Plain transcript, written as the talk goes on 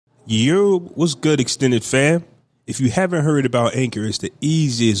Yo, what's good, extended fam? If you haven't heard about Anchor, it's the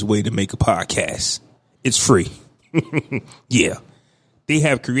easiest way to make a podcast. It's free. Yeah. They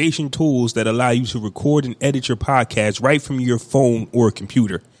have creation tools that allow you to record and edit your podcast right from your phone or a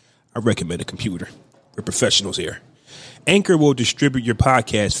computer. I recommend a computer. We're professionals here. Anchor will distribute your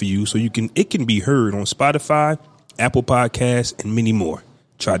podcast for you so it can be heard on Spotify, Apple Podcasts, and many more.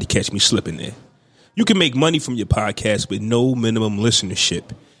 Try to catch me slipping there. You can make money from your podcast with no minimum listenership.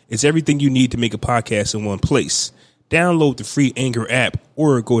 It's everything you need to make a podcast in one place. Download the free Anchor app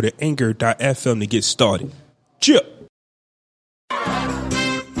or go to anchor.fm to get started. Chip.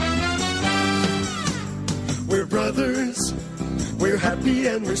 We're brothers. We're happy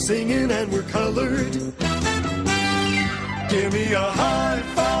and we're singing and we're colored. Give me a high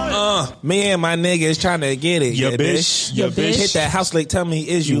five. Me and my niggas trying to get it. Ya bitch. Ya bitch. Hit that house like, tell me,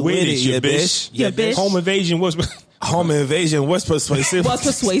 is you with it? Ya bitch. Ya bitch. Home invasion was... Home invasion was persuasive. Was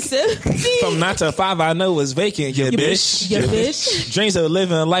persuasive. From 9 to 5, I know it's vacant. Ya bitch. Ya bitch. Dreams of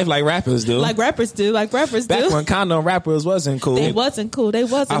living life like rappers do. Like rappers do. Back when condom rappers wasn't cool. They wasn't cool. I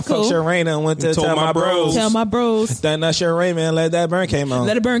fucked Sherane and went to tell my bros. Tell my bros. Then Sherane, man, let that burn came on.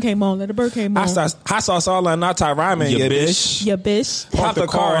 Let it burn came on. Hot sauce all and not tie rhyming. Ya bitch. Ya bitch. Pop the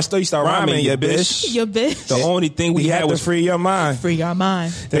car and still you start rhyming. Ya bitch. Ya bitch. The only thing we had to was free your mind. Free your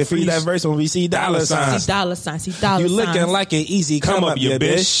mind. They free that verse when we see dollar signs. See dollar signs. See dollar signs. You looking like an easy come up, ya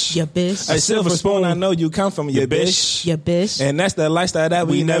bitch. Ya bitch. A silver spoon, I know you come from, ya bitch. Ya bitch. And that's the lifestyle that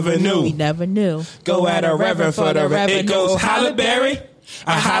we never knew. We never knew. Go at a reverend for the reverend. It goes holla berry,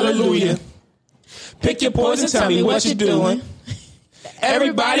 a hallelujah. Pick your poison, tell me what you're doing.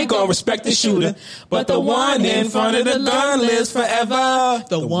 Everybody gon' respect the shooter, but the one in front of the gun lives forever.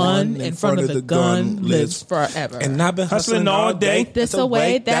 The one in front of the gun lives forever. And I've been hustling all day, this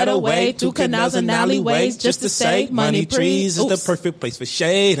away, that away, through canals and alleyways, just to say money trees is the perfect place for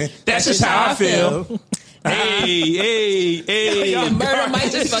shade. That's just how I feel. Hey. Your murder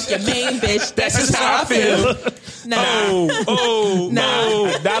might just fuck your main bitch. That's just how I feel.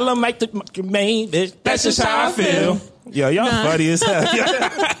 No. Dollar might fuck your main bitch. That's just how I feel. Yo, y'all funny as hell.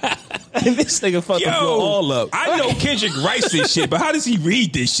 This nigga fucked the floor all up. I know Kendrick writes this shit, but how does he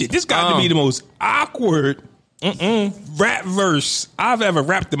read this shit? This got to be the most awkward rap verse I've ever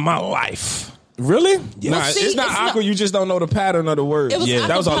rapped in my life. Really? Yeah. Nah, it's not awkward. You just don't know the pattern of the words. It was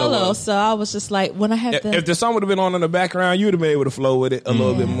that was all it was. So I was just like, when I had If the song would have been on in the background, you would have been able to flow with it a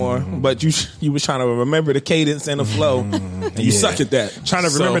little bit more. But you was trying to remember the cadence and the flow. And you suck at that. Trying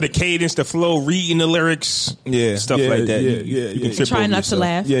to remember the cadence, the flow, reading the lyrics, stuff like that. You can trip trying over not yourself. to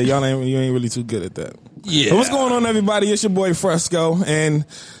laugh. Yeah, you ain't really too good at that. Yeah. But what's going on, everybody? It's your boy Fresco, and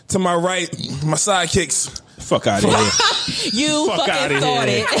to my right, my sidekicks. Fuck out of here. You Fuck fucking outta thought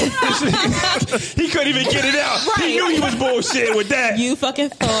here. it. He couldn't even get it out. Right. He knew he was bullshit with that. You fucking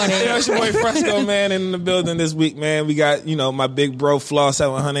thought it. Yeah, it's your boy Fresco, man, in the building this week, man. We got, my big bro, Flaw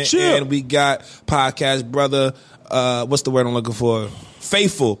 700, Sure. and we got podcast brother, what's the word I'm looking for?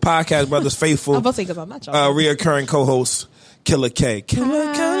 Faithful. Podcast brothers Faithful. I'm about to say because I'm not y'all. Reoccurring co-host, Killer K.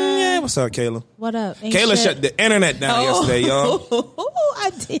 Killer K. What's up, Kayla? What up? Ain't Kayla shit. shut the internet down yesterday, y'all.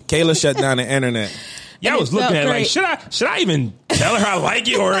 I did. Kayla shut down the internet. Yeah, I was looking at it like, should I even tell her I like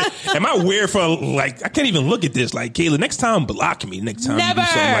it, or am I weird for I can't even look at this. Like, Kayla, next time block me. Next time you do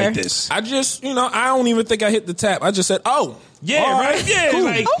something like this. I just, I don't even think I hit the tap. I just said, oh. Yeah, all right. Yeah, cool.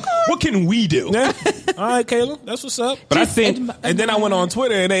 like, what can we do? Yeah. All right, Kayla, that's what's up. But I think, and then I went on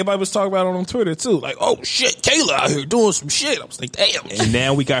Twitter, and everybody was talking about it on Twitter too. Like, oh shit, Kayla out here doing some shit. I was like, damn. And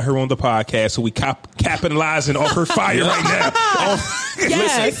now we got her on the podcast, so we capitalizing off her fire right now.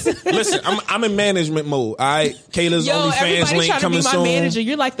 Yes. Listen, I'm in management mode. All right, Kayla's OnlyFans link coming soon. Everybody trying to be my manager.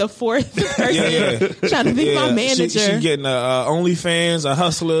 You're like the fourth person trying to be my manager. She getting OnlyFans, a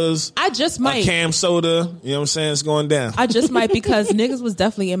Hustlers. I just might. A Cam Soda. You know what I'm saying? It's going down. I just might, because niggas was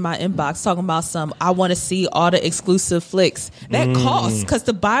definitely in my inbox talking about I want to see all the exclusive flicks. That costs, because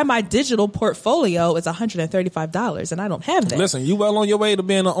to buy my digital portfolio is $135, and I don't have that. Listen, you well on your way to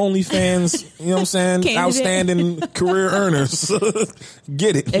being an OnlyFans, you know what I'm saying? Outstanding career earners.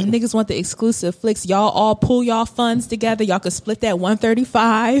 Get it. If niggas want the exclusive flicks, y'all all pull y'all funds together. Y'all could split that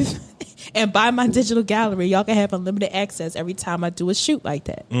 $135 and buy my digital gallery. Y'all can have unlimited access every time I do a shoot like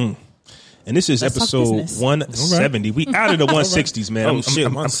that. And this is episode 170. We out of the 160s, man. Oh, shit,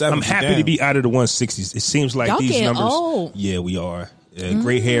 I'm happy to be out of the 160s. It seems like Y'all these getting numbers. old. Yeah, we are. Yeah,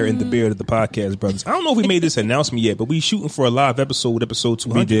 gray hair and the beard of the podcast brothers. I don't know if we made this announcement yet, but we shooting for a live episode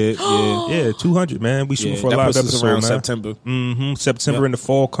 200. We did, yeah, 200, man. We shooting for a live episode around man. September. September in the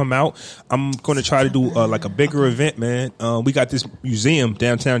fall come out. I'm going to try to do like a bigger event, man. We got this museum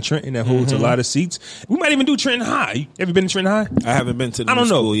downtown Trenton that holds a lot of seats. We might even do Trenton High. You ever been to Trenton High? I haven't been to the I don't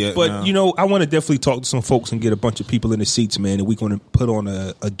know school yet, but no. you know, I want to definitely talk to some folks and get a bunch of people in the seats, man. And we're going to put on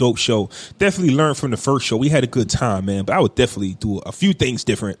a dope show. Definitely learn from the first show. We had a good time, man. But I would definitely do a few things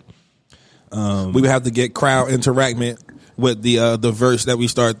different. We would have to get crowd interaction with the verse that we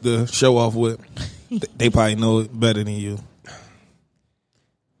start the show off with. They probably know it better than you.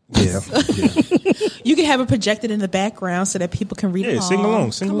 Yeah. You can have it projected in the background so that people can read along. Sing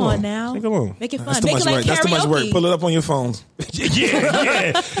along. Come on now. Sing along. Make it fun. That's too Make much it like work. That's too much work. karaoke. Pull it up on your phones.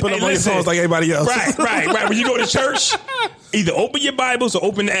 Yeah. Put it up on your phones like everybody else. Right. When you go to church, either open your Bibles or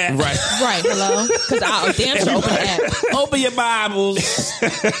open the app. Right. Right, hello? Because I'll damn sure open the app. Open your Bibles.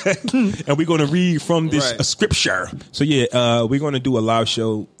 And we're going to read from this Right. scripture. So, yeah, we're going to do a live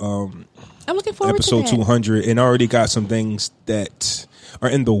show, I'm looking forward episode to that. 200, and I already got some things that are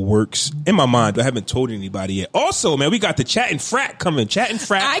in the works in my mind, but I haven't told anybody yet. Also, man, we got the Chat and Frat coming. Chat and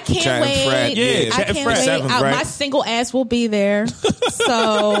Frat. I can't Chat and wait. Frat, yeah. I Chat and can't Frat. wait. 7th, right? My single ass will be there.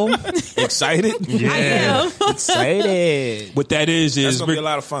 So Excited? I am. Excited. What that is That's gonna be a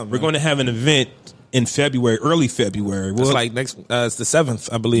lot of fun, We're man. going to have an event in February, early February. It's like next. It's the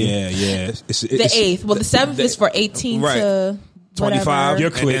 7th, I believe. Yeah. It's The 8th. Well, the 7th is for 18 Right. to 25. whatever. Your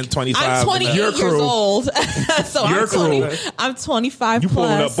And then 25. I'm 28 Your years crew. old. So Your I'm 25 You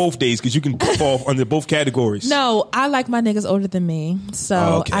pulling plus. up both days because you can fall under both categories. No, I like my niggas older than me. So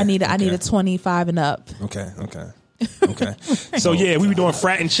Oh, okay. I need a Okay. 25 and up. Okay. So yeah, we were doing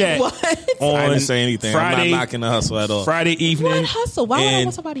Frat and Chat What? on I didn't say anything. Friday, I'm not knocking the hustle at all. Friday evening. What hustle? Why would I and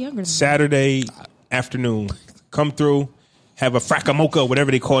want somebody younger than me? Saturday afternoon. Come through, have a frackamocha,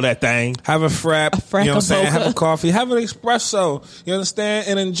 whatever they call that thing. Have a frap. A You know what I'm saying? frackamocha. Have a coffee. Have an espresso. You understand?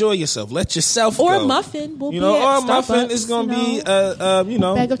 And enjoy yourself. Let yourself Or go. a muffin. We'll You be know, at or a muffin Starbucks, is going to you be, you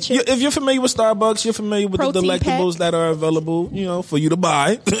know, Bag of chips. if you're familiar with Starbucks, you're familiar with the Protein delectables that are available, you know, for you to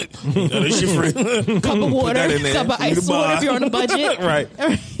buy. That shit free. Cup of water, that in there. cup of For you to ice water buy. if you're on a budget. Right.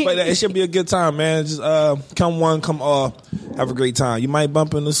 But it should be a good time, man. Just come one, come all. Have a great time. You might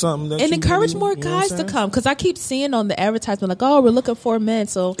bump into something. That And you encourage really- more you know what I'm guys to saying? come because I keep seeing on the advertisement like, oh, we're looking for men.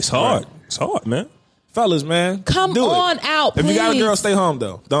 So It's hard. It's hard, man. Fellas, man. Come do it. on out, If you got a please. girl, stay home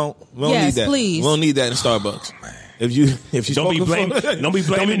though. We don't Yes, need that. please. We don't need that in Starbucks. If you Don't be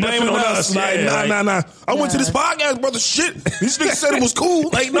blaming nothing on us. Like, Yeah, nah. I went to this podcast, brother. Shit, this nigga said it was cool.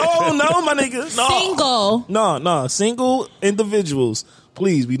 Like, no, my nigga, no. Single. No, single individuals.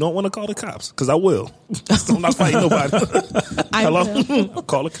 Please, we don't want to call the cops because I will. I'm not fighting nobody. I Hello, will.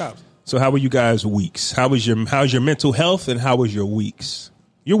 call the cops. So how were you guys' weeks? How's your mental health and how was your weeks?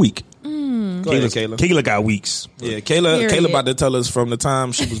 Your week. Go ahead, Kayla. Kayla got weeks. Yeah, Kayla Period. about to tell us from the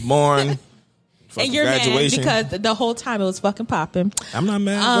time she was born. And you're mad graduation. because the whole time it was fucking popping. I'm not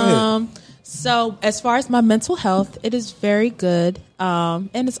mad. Go ahead. So as far as my mental health, it is very good. And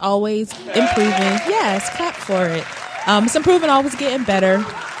it's always improving. Yes, clap for it. It's improving, always getting better.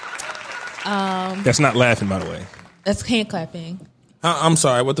 That's not laughing, by the way. That's hand clapping. I'm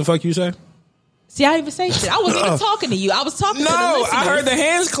sorry. What the fuck you say? See, I didn't even say shit. I wasn't even talking to you. I was talking to the No, listeners. I heard the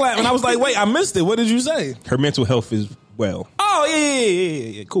hands clap and I was like, wait, I missed it. What did you say? Her mental health is well. Oh,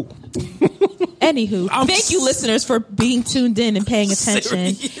 yeah. Cool. Anywho, I'm thank you, listeners, for being tuned in and paying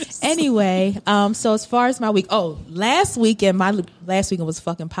attention. Serious? Anyway, so as far as my week, last weekend was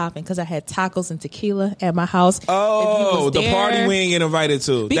fucking popping because I had tacos and tequila at my house. If you Oh, was the there- party we ain't get invited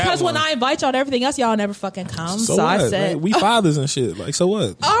to. Because That when one. I invite y'all to everything else, y'all never fucking come. So, what, I said, man? We fathers and shit. Like, so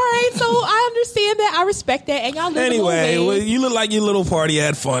what? all right, so I understand that. I respect that. And y'all live Anyway, a little well, ways. you look like your little party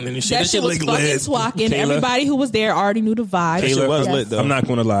had fun and shit. That shit was look fucking lit. swacking. Kayla. Everybody who was there already knew the vibe. shit was Yes. lit, though. I'm not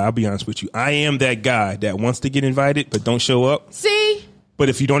going to lie. I'll be honest with you. I am that guy that wants to get invited but don't show up. See? But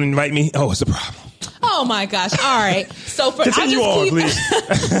if you don't invite me, it's a problem. Oh my gosh! All right, so for Continue on,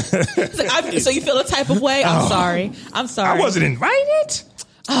 please. So you feel a type of way? I'm sorry. I wasn't invited.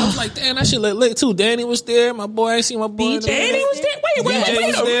 I was like, damn, that shit look lit too. Danny was there. My boy, I see my boy. BJ Danny was there. Wait DJ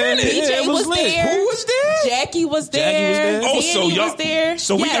was a there. minute. Yeah, BJ it was was lit. there. Who was there? Jackie was there. Jackie was there. Oh, so Danny y'all was there.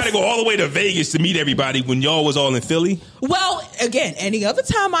 So we Yes. got to go all the way to Vegas to meet everybody when y'all was all in Philly. Well, again, any other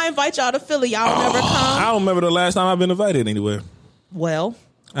time I invite y'all to Philly, y'all never I come. don't remember the last time I've been invited anywhere. Well,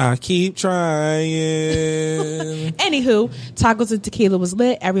 I keep trying. anywho, tacos and tequila was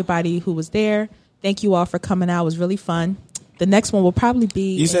lit. Everybody who was there, thank you all for coming out. It was really fun. The next one will probably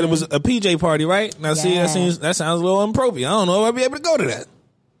be. You said it was a PJ party, right? Now, see, Yeah. that sounds a little inappropriate. I don't know if I'll be able to go to that.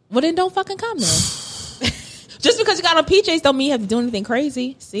 Well, then don't fucking come then. Just because you got on PJs don't mean you have to do anything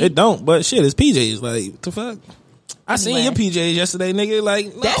crazy. See, It don't, but shit, it's PJs. Like, what the fuck? I seen Anyway. your PJs yesterday, nigga. Like,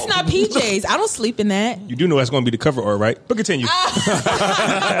 no. That's not PJs. I don't sleep in that. You do know that's going to be the cover art, right? But continue.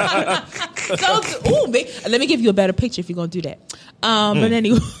 Ooh, let me give you a better picture if you're gonna do that. But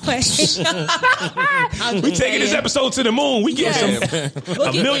anyway, We taking this episode to the moon. We get some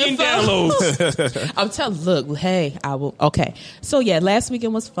a million downloads. I'm telling. Look, hey, I will. Okay, so yeah, last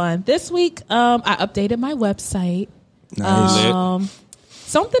weekend was fun. This week, I updated my website. Nice.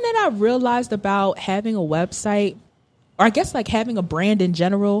 Something that I realized about having a website, or I guess like having a brand in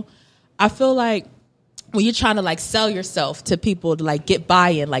general, I feel like when you're trying to like sell yourself to people to like get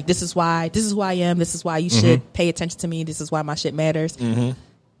buy-in, like this is who I am, this is why you should pay attention to me, this is why my shit matters.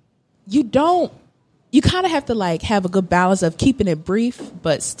 You kind of have to like have a good balance of keeping it brief,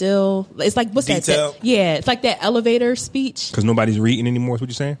 but still, it's like, what's Detailed. that? Yeah, it's like that elevator speech. Because nobody's reading anymore, is what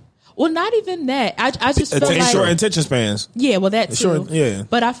you're saying? Well, not even that. I just felt like short attention spans. yeah, well that too. Sure, yeah.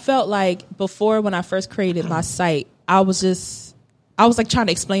 But I felt like before when I first created my site, I was like trying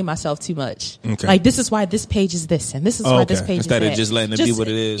to explain myself too much. Okay. Like this is why this page is this and this is why this page Instead is of that. just letting it be what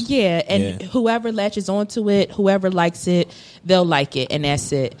it is. Yeah, and whoever latches onto it, whoever likes it, they'll like it, and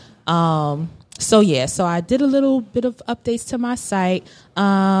that's it. So I did a little bit of updates to my site.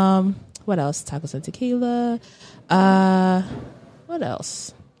 What else? Tacos and tequila. What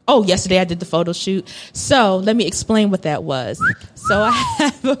else? Oh, yesterday I did the photo shoot. So let me explain what that was. So I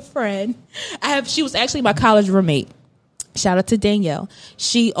have a friend. She was actually my college roommate. Shout out to Danielle.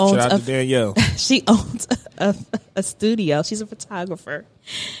 She owns Danielle. She owns a studio. She's a photographer.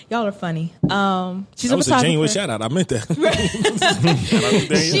 Y'all are funny. She's That a was photographer. a genuine shout out. I meant that. Shout out to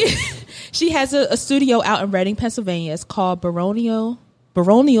Danielle. She has a studio out in Reading, Pennsylvania. It's called Baronial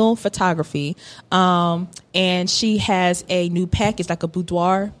Photography. And she has a new package, like a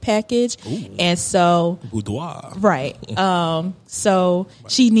boudoir package. Ooh. And so Boudoir. right. So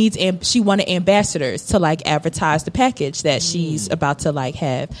she wanted ambassadors to like advertise the package that she's about to like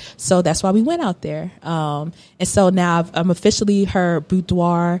have. So that's why we went out there. And so now I'm officially her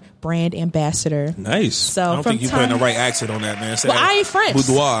boudoir brand ambassador. Nice. So I don't think you're putting the right accent on that, man. Say Well, that. I ain't French.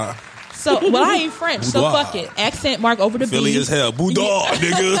 Boudoir. So, well, I ain't French, so Boudoir. fuck it. Accent mark over the B. Philly as hell. Boudoir,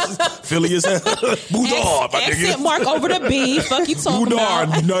 niggas. Philly as hell. Boudoir, my Accent nigga. mark over the B. Fuck you talking Boudoir,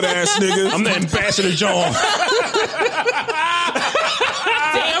 about. nut ass nigga. I'm the ambassador, John.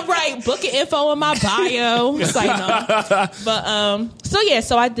 Damn right. Booking info on my bio. It's like, no. But,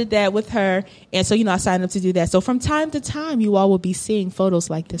 so I did that with her. And so, I signed up to do that. So from time to time, you all will be seeing photos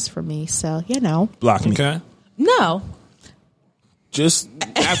like this from me. So, Block me. Okay. No. Just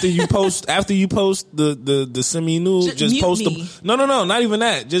after you post the semi nude, just mute post me. No, not even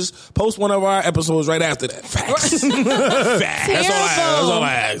that. Just post one of our episodes right after that. Facts. That's all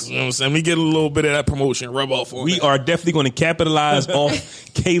I ask. You know what I'm saying? We get a little bit of that promotion rub off on We that. are definitely going to capitalize off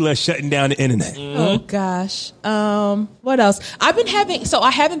Kailah shutting down the internet. Oh gosh. What else?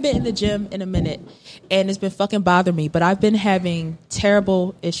 I haven't been in the gym in a minute, and it's been fucking bothering me, but I've been having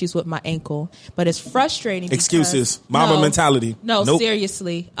terrible issues with my ankle, but it's frustrating because- Excuses. Mama mentality. No, Nope.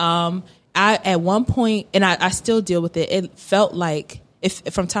 seriously. I at one point, and I still deal with it. It felt like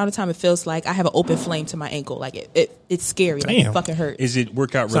from time to time it feels like I have an open flame to my ankle. Like it's scary. Like it fucking hurts. Is it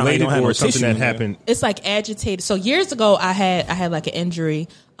workout Sound like you related don't have or no something tissue that in there. happened? It's like agitated. So years ago I had like an injury,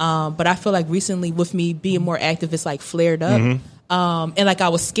 but I feel like recently with me being more active, it's like flared up. And like I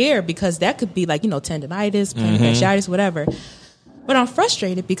was scared because that could be like, tendonitis, plantar fasciitis, whatever. But I'm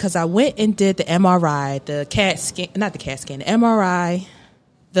frustrated because I went and did the MRI, the MRI,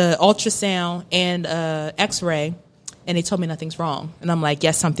 the ultrasound, and X-ray, and they told me nothing's wrong. And I'm like,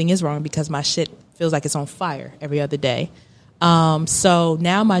 yes, something is wrong because my shit feels like it's on fire every other day. So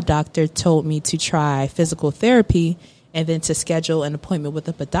now my doctor told me to try physical therapy and then to schedule an appointment with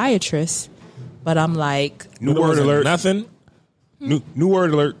a podiatrist. But I'm like, New word alert. Nothing. New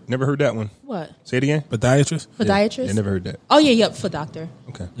word alert. Never heard that one. what? Say it again. Podiatrist. Podiatrist? Yeah, never heard that. Oh, yeah, for doctor.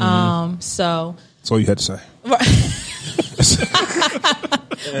 Okay. So That's all you had to say.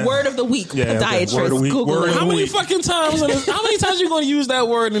 word of the week, Yeah, okay. podiatrist. Word of the week, Google word it. of How many fucking times? How many times you going to use that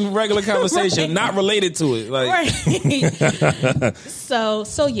word in regular conversation, Right. not related to it? Like, Right. So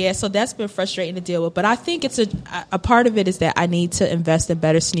that's been frustrating to deal with. But I think it's a part of it is that I need to invest in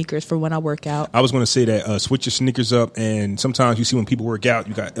better sneakers for when I work out. I was going to say that switch your sneakers up, and sometimes you see when people work out,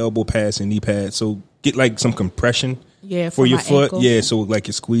 you got elbow pads and knee pads. So get like some compression For your my foot. ankle. Yeah, so like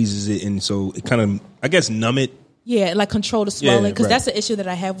it squeezes it, and so it kind of, I guess, numb it. Yeah, like control the swelling because right. that's the issue that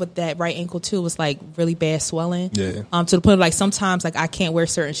I have with that right ankle too. Was like really bad swelling. Yeah. To the point of, like sometimes like I can't wear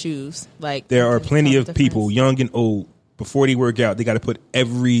certain shoes. Like There are plenty of difference. people, young and old, before they work out, they got to put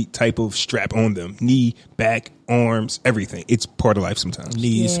every type of strap on them: knee, back, arms, everything. It's part of life sometimes.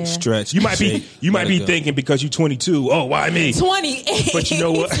 Knees, stretch. You might be thinking because you're 22, oh, why me? 28. But you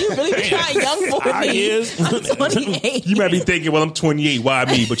know what? You really trying young for me. I'm 28. You might be thinking, well, I'm 28, why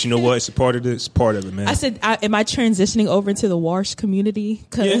me? But you know what? It's a part of this. Part of it, man. I said, am I transitioning over into the wash community?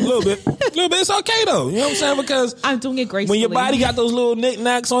 Yeah, a little bit. It's okay though. You know what I'm saying? Because I'm doing it gracefully. when your body got those little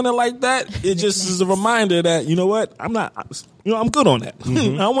knickknacks on it like that, it just is a reminder that, you know what? I'm good on that. I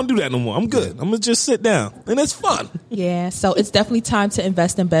don't want to do that no more. I'm good. I'm gonna just sit down, and it's fun. Yeah, so it's definitely time to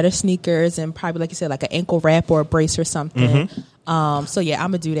invest in better sneakers and probably, like you said, like an ankle wrap or a brace or something. So yeah, I'm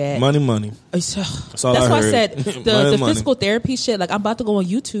gonna do that. Money. That's all why I heard. said the physical therapy shit. Like, I'm about to go on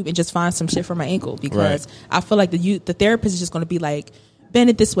YouTube and just find some shit for my ankle because I feel like the therapist is just gonna be like, bend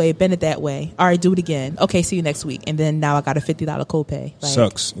it this way, bend it that way. All right, do it again. Okay, see you next week. And then now I got a $50 copay. Like,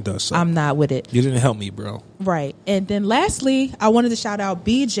 Sucks. It does suck. I'm not with it. You didn't help me, bro. Right. And then lastly, I wanted to shout out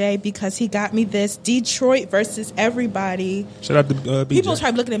BJ because he got me this Detroit versus everybody. Shout out to BJ. People try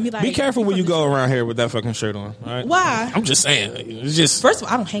looking at me like, Be careful when you go around here with that fucking shirt on. All right? Why? I'm just saying. It's just First of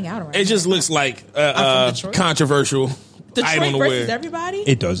all, I don't hang out around. it just looks like I'm from Detroit. controversial. Detroit item to versus wear. everybody.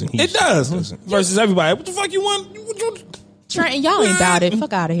 It doesn't. It does versus everybody. What the fuck you want? Trenton, y'all ain't about it.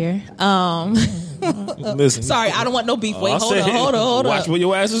 Fuck out of here. Listen. Sorry, I don't want no beef. Wait, I hold said, on. Watch where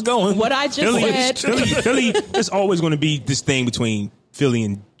your ass is going. What I just said. Philly, there's always going to be this thing between Philly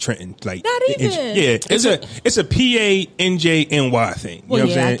and Trenton. Like, Not even. It's a PA, NJ, NY thing. You Well, know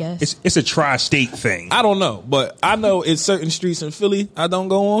what yeah, I'm I saying? guess. It's a tri-state thing. I don't know, but I know it's certain streets in Philly I don't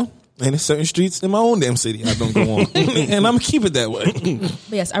go on, and it's certain streets in my own damn city I don't go on, and I'm gonna keep it that way.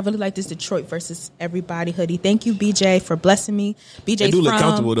 But yes, I really like this Detroit versus everybody hoodie. Thank you, BJ, for blessing me. BJ, It do look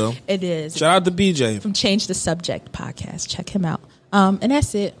comfortable though. It is. Shout out to BJ From Change the Subject podcast. Check him out. And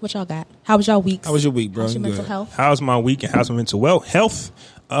that's it. What y'all got? How was y'all week? How was your week, bro? How's your You mental good? health? How's my week and how's my mental health?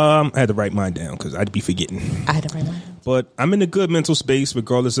 I had to write mine down because I'd be forgetting. I had to write mine. But I'm in a good mental space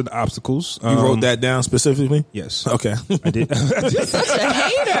regardless of the obstacles. You wrote that down specifically? Yes. Okay. I did. You're such a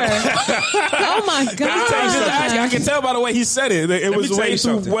hater. Oh my God. I can tell by the way he said it. It was tell way you too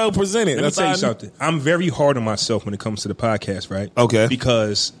something. well presented. Let me tell you something. I'm very hard on myself when it comes to the podcast, right? Okay.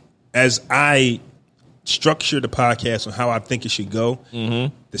 Because as I structure the podcast on how I think it should go,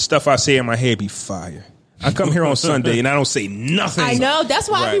 the stuff I say in my head be fire. I come here on Sunday and I don't say nothing. I know. That's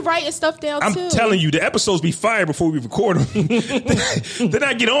why I be Right. writing stuff down I'm too. telling you, the episodes be fire before we record them. Then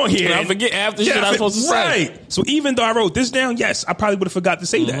I get on here. And I forget half the shit I'm supposed to say. Right. So even though I wrote this down, yes, I probably would have forgot to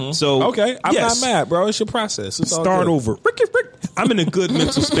say that. So Okay. I'm yes. not mad, bro. It's your process. It's all Start good. over. I'm in a good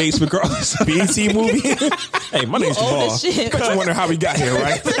mental space regardless. BT movie. Hey, my name's old Jamal. as shit. Bet you wonder how we got here,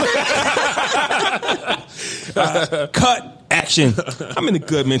 right? Cut. Action. I'm in a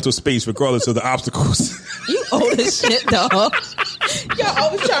good mental space regardless of the obstacles. You old as shit, dog. Y'all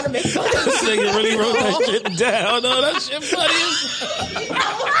always trying to make fun of This me. nigga really wrote that shit down. No, that shit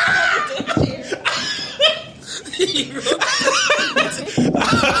funny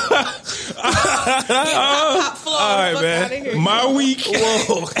Pop floor. All right, Fuck man. outta here. My week.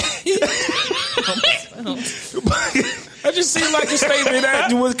 Whoa. That just seemed like a statement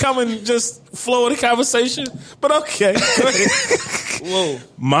that was coming just flow of the conversation. But okay. Go ahead. Whoa.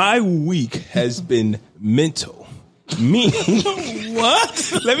 My week has been mental. Meaning,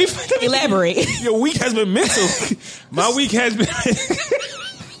 What? let me Elaborate. Your week has been mental. My week has been.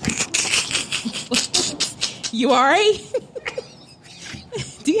 You alright?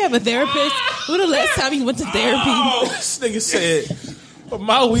 Do you have a therapist? When the last time you went to therapy? Oh, this nigga said, but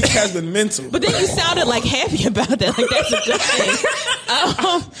my week has been mental. But then you sounded like happy about that. Like that's a good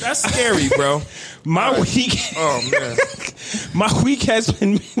thing. That's scary, bro. My week. Oh, man. My week has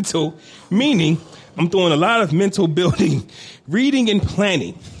been mental, meaning I'm doing a lot of mental building, reading and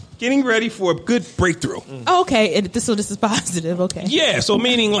planning, getting ready for a good breakthrough. Oh, okay, and so this is positive. Okay. Yeah, so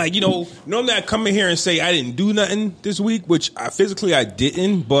meaning like, normally I come in here and say I didn't do nothing this week, which physically I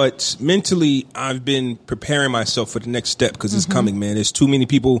didn't, but mentally I've been preparing myself for the next step because it's coming, man. There's too many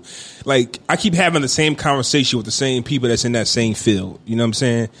people. Like, I keep having the same conversation with the same people that's in that same field. You know what I'm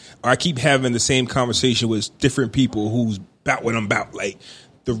saying? Or I keep having the same conversation with different people who's about what I'm about. Like,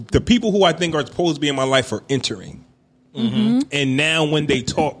 the people who I think are supposed to be in my life are entering. And now when they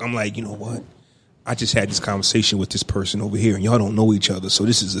talk, I'm like, you know what? I just had this conversation with this person over here, and y'all don't know each other, so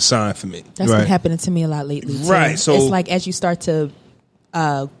this is a sign for me. That's been happening to me a lot lately, too. Right, so- it's like as you start to,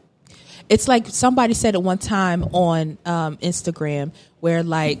 it's like somebody said it one time on Instagram. where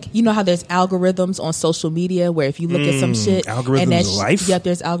like you know how there's algorithms on social media where if you look at some shit algorithms and of life. Yep,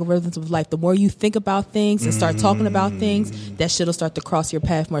 there's algorithms of life. The more you think about things and start talking about things, that shit'll start to cross your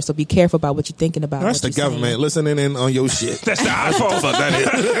path more. So be careful about what you're thinking about. That's the government listening in on your shit. That's the iPhone. Fuck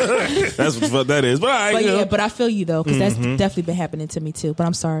that is. That's what that is. But, But I feel you though because that's definitely been happening to me too. But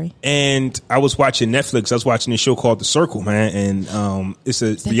I'm sorry. And I was watching Netflix. I was watching a show called The Circle, man, and it's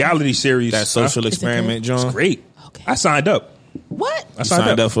a reality series. That social experiment, John. It's great. Okay. I signed up. What? I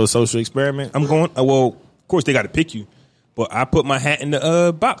signed up for a social experiment. I'm going. Well, of course they got to pick you, but I put my hat in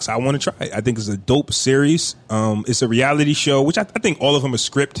the box. I want to try it. I think it's a dope series. It's a reality show, which I think all of them are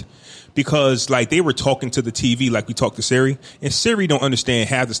script because like they were talking to the TV like we talk to Siri, and Siri don't understand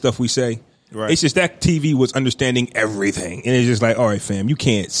half the stuff we say. Right. It's just that TV was understanding everything, and it's just like, all right, fam, you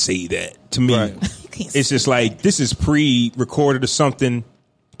can't say that to me. Right. It's just like this is pre-recorded or something,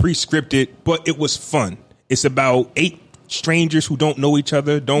 pre-scripted, but it was fun. It's about 8 strangers who don't know each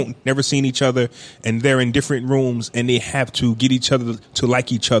other, never seen each other, and they're in different rooms, and they have to get each other to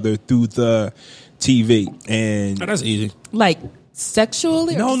like each other through the TV. And that's easy. Like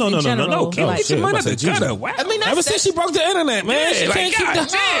sexually? No. Like, Get your mind out the gutter. Wow. I mean, ever since she broke the internet, man, she can't keep the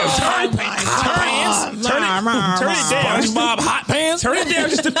turn it down. SpongeBob hot pants. Turn it down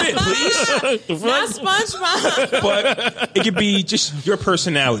just a bit, please. Not SpongeBob. But it could be just your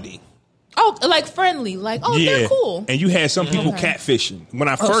personality. Oh, like friendly, like they're cool. And you had some people catfishing. When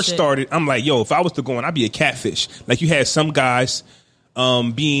I first started, I'm like, yo, if I was to go on, I'd be a catfish. Like you had some guys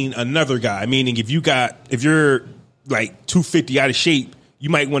being another guy, meaning if you're like 250 out of shape, you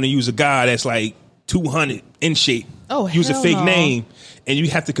might want to use a guy that's like 200 in shape. Oh, use a fake name, and you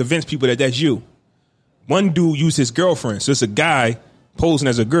have to convince people that that's you. One dude used his girlfriend, so it's a guy posing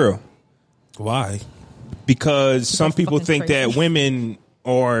as a girl. Why? Because some people think crazy. that women.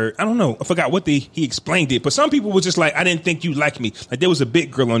 Or I don't know. I forgot what he explained it, but some people were just like, I didn't think you liked me. Like there was a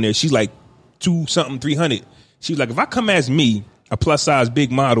big girl on there. She's like 300. She's like, if I come as me, a plus size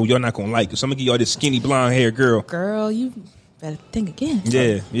big model, y'all not gonna like it. So I'm gonna give y'all this skinny blonde hair girl. Girl, you better think again.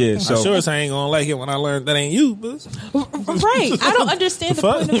 Yeah. So I sure I ain't gonna like it when I learned that ain't you, but right. I don't understand the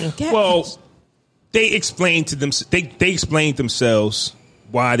point of catfish. well, they explained to them. They explained themselves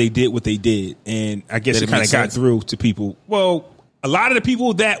why they did what they did, and I guess it kind of got through to people. Well. A lot of the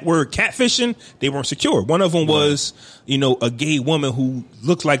people that were catfishing, they weren't secure. One of them was, a gay woman who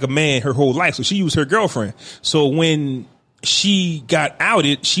looked like a man her whole life. So she used her girlfriend. So when she got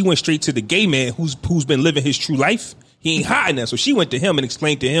outed, she went straight to the gay man who's been living his true life. He ain't hiding that. So she went to him and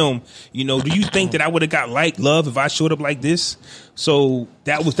explained to him, do you think that I would have got love if I showed up like this? So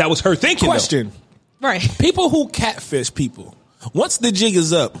that was her thinking. Question. Though. Right. People who catfish people. Once the jig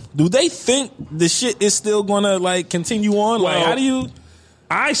is up, do they think the shit is still gonna like continue on? Well, like, how do you?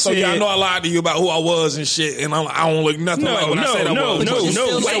 I said, I know I lied to you about who I was and shit, and I don't look nothing like when I said I was.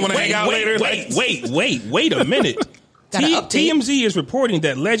 Wait a minute. TMZ is reporting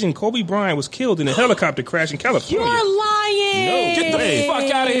that legend Kobe Bryant was killed in a helicopter crash in California. You're lying. No, Get the fuck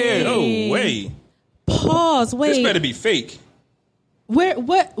out of here. No way. Pause. Wait. This better be fake. Where?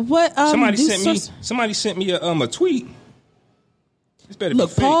 What? Somebody sent me a tweet. This better Look,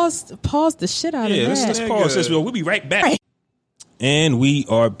 be fake. pause the shit out of that. Let's pause this. We'll be right back. And we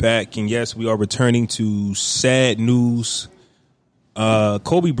are back, and yes, we are returning to sad news.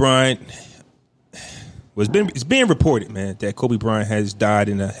 Kobe Bryant it's being reported, man, that Kobe Bryant has died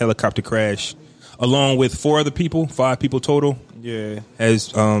in a helicopter crash, along with 5 people total. Yeah, has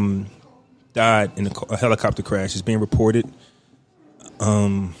died in a helicopter crash. It's being reported.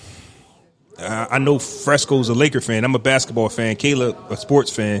 I know Fresco's a Laker fan. I'm a basketball fan. Kailah, a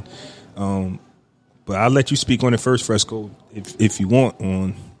sports fan. But I'll let you speak on it first, Fresco, if you want,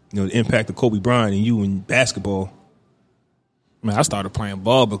 on the impact of Kobe Bryant and you in basketball. Man, I started playing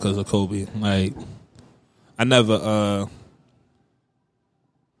ball because of Kobe. Like, I never,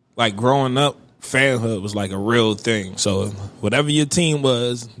 growing up, fanhood was like a real thing. So whatever your team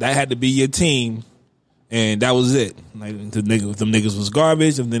was, that had to be your team. And that was it. Like, if them niggas was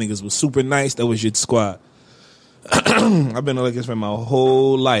garbage, if the niggas was super nice, that was your squad. I've been a Lakers fan my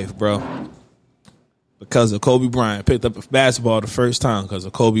whole life, bro. Because of Kobe Bryant. Picked up basketball the first time because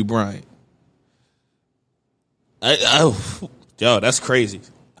of Kobe Bryant. Yo, that's crazy.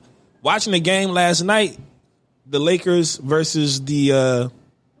 Watching the game last night, the Lakers versus the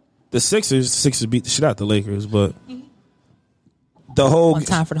Sixers. The Sixers beat the shit out the Lakers, but the whole one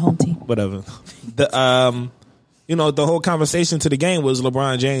time for the home team. Whatever. The whole conversation to the game was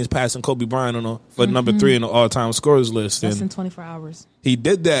LeBron James passing Kobe Bryant for number 3 in the all-time scorers list. Less than 24 hours. He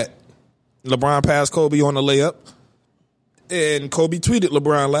did that. LeBron passed Kobe on the layup, and Kobe tweeted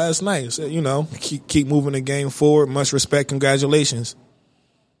LeBron last night. Said, keep moving the game forward. Much respect. Congratulations.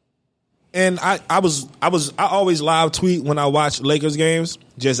 And I always live tweet when I watch Lakers games,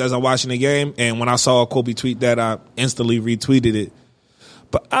 just as I'm watching the game. And when I saw Kobe tweet that, I instantly retweeted it.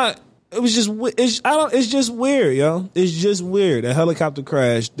 But it's just weird, yo. It's just weird. A helicopter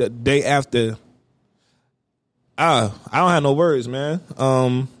crash the day after. I don't have no words, man.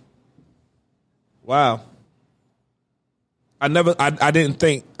 Wow. I didn't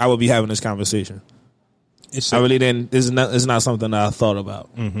think I would be having this conversation. I really didn't. It's not something that I thought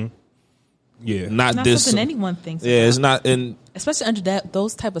about. Mm-hmm. Yeah, not this something anyone thinks. Yeah, about. It's not, especially under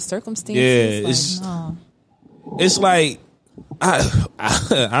those type of circumstances. Yeah, it's like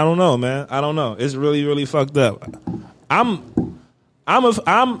I don't know, man. I don't know. It's really, really fucked up. I was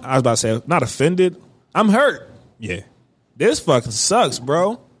about to say not offended. I'm hurt. Yeah, this fucking sucks,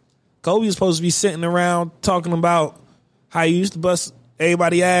 bro. Kobe was supposed to be sitting around talking about how he used to bust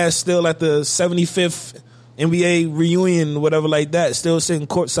everybody's ass still at the 75th NBA reunion, whatever like that. Still sitting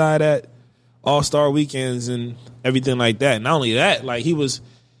courtside at All-Star weekends and everything like that. Not only that, like he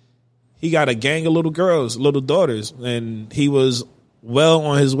got a gang of little girls, little daughters, and he was well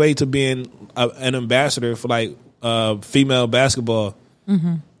on his way to being an ambassador for like female basketball,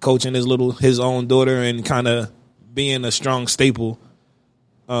 coaching his own daughter and kind of being a strong staple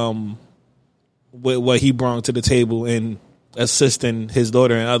with what he brought to the table and assisting his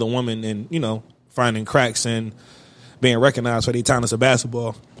daughter and other women and, finding cracks and being recognized for their talents of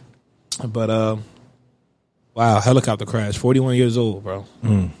basketball. But wow, helicopter crash, 41 years old, bro.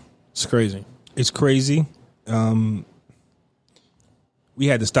 It's crazy. It's crazy. We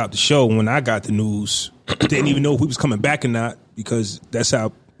had to stop the show when I got the news. Didn't even know if he was coming back or not because that's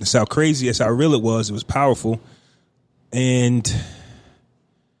how crazy, that's how real it was. It was powerful. And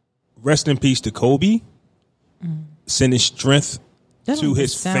rest in peace to Kobe. Sending strength to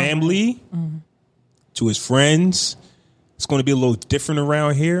his family, to his friends. It's going to be a little different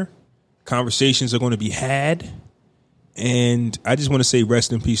around here. Conversations are going to be had. And I just want to say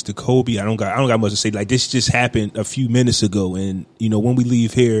rest in peace to Kobe. I don't got much to say. Like, this just happened a few minutes ago. And, when we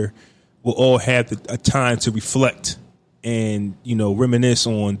leave here, we'll all have a time to reflect and, reminisce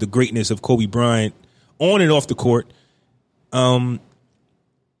on the greatness of Kobe Bryant on and off the court. So,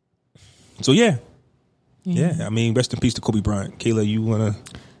 yeah. Yeah, I mean, rest in peace to Kobe Bryant. Kayla, you want to...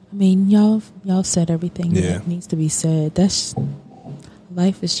 I mean, y'all said everything that needs to be said.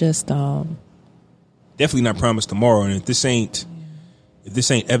 Life is just... Definitely not promised tomorrow. And if this ain't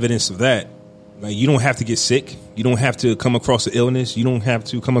evidence of that, like, you don't have to get sick. You don't have to come across an illness. You don't have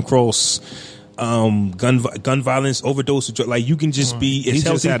to come across gun violence, overdose. Like, you can just be... He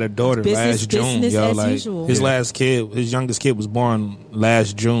just had a daughter last June. Yo, like, usual. His youngest kid was born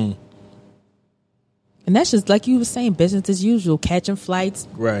last June. And that's just like you were saying, business as usual, catching flights,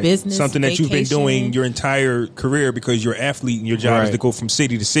 right? Business, something that vacation. You've been doing your entire career because you're an athlete and your job is to go from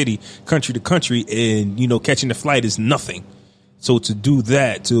city to city, country to country, and catching the flight is nothing. So to do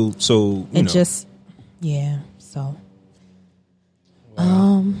that, So,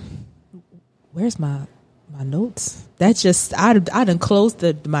 where's my notes? That's just I done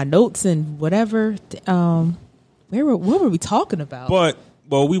closed my notes and whatever. What were we talking about?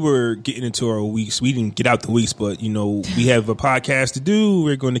 Well, we were getting into our weeks. We didn't get out the weeks, but, we have a podcast to do.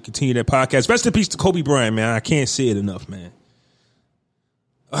 We're going to continue that podcast. Rest in peace to Kobe Bryant, man. I can't say it enough, man.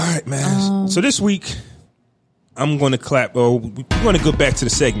 All right, man. So this week, I'm going to clap. We're going to go back to the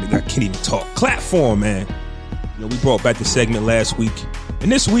segment. I can't even talk. Clap for him, man. We brought back the segment last week.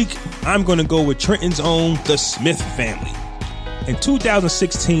 And this week, I'm going to go with Trenton's own, the Smith family. In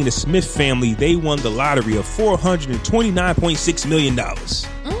 2016, the Smith family, they won the lottery of $429.6 million. Now,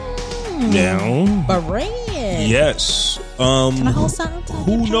 Bahrain. Yes. Can I hold something?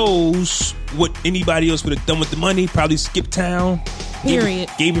 Who knows what anybody else would have done with the money? Probably skipped town. Period.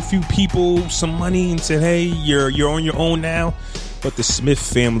 Gave a few people some money and said, "Hey, you're on your own now." But the Smith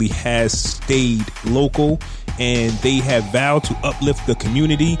family has stayed local, and they have vowed to uplift the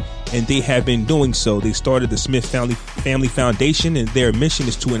community, and they have been doing so. They started the Smith Family Foundation, and their mission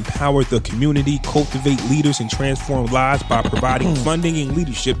is to empower the community, cultivate leaders, and transform lives by providing funding and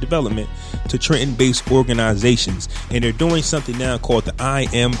leadership development to Trenton-based organizations. And they're doing something now called the I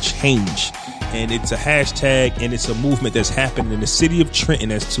Am Change. And it's a hashtag, and it's a movement that's happening in the city of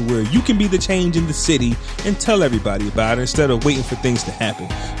Trenton as to where you can be the change in the city and tell everybody about it instead of waiting for things to happen.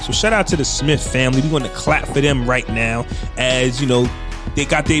 So shout out to the Smith family. We want to clap for them right now. As they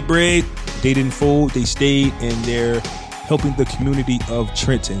got their bread, they didn't fold, they stayed, and they're helping the community of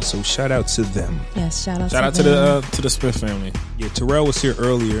Trenton. So shout out to them. Yes, shout out to the Smith family. Yeah, Terrell was here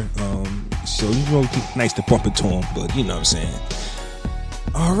earlier, so nice to bump into him, but you know what I'm saying.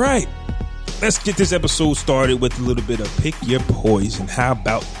 All right. Let's get this episode started with a little bit of Pick Your Poison. How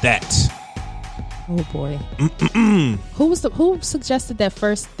about that? Oh boy. Who suggested that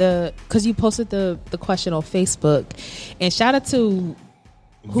first? Because you posted the question on Facebook, and shout out to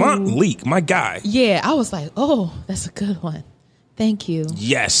Von Leak, my guy. Yeah, I was like, oh, that's a good one. Thank you.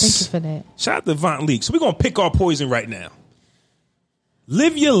 Yes. Thank you for that. Shout out to Von Leak. So we're gonna pick our poison right now.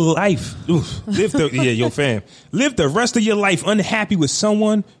 Live your life. Live the rest of your life unhappy with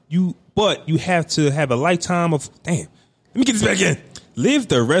someone but you have to have a lifetime of let me get this back in. Live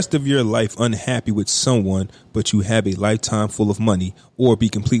the rest of your life unhappy with someone, but you have a lifetime full of money, or be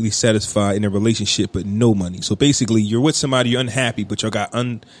completely satisfied in a relationship but no money. So basically, you're with somebody, you're unhappy, but y'all got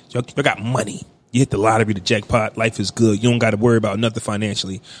money. You hit the lottery, the jackpot, life is good. You don't got to worry about nothing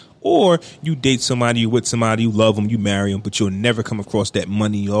financially. Or you date somebody, you're with somebody, you love them, you marry them, but you'll never come across that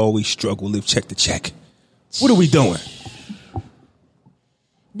money. You always struggle, live check to check. What are we doing?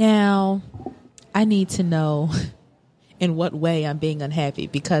 Now, I need to know in what way I'm being unhappy,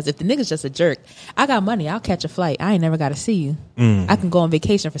 because if the nigga's just a jerk, I got money, I'll catch a flight. I ain't never got to see you. I can go on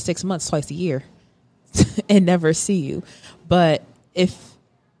vacation for 6 months twice a year and never see you. But if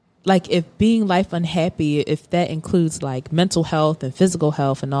being life unhappy, if that includes like mental health and physical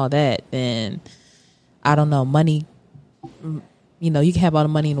health and all that, then I don't know. Money, you can have all the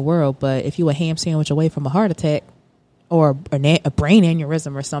money in the world, but if you a ham sandwich away from a heart attack or a brain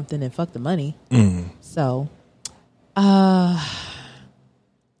aneurysm or something, then fuck the money. So, I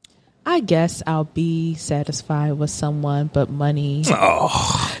guess I'll be satisfied with someone, but money.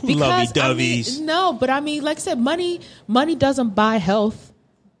 Oh, lovey-doveys. No, but I mean, like I said, money doesn't buy health.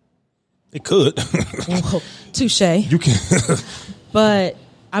 It could. Touche. You can. But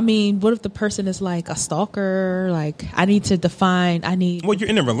I mean, what if the person is like a stalker? Like, I need to define. Well, you're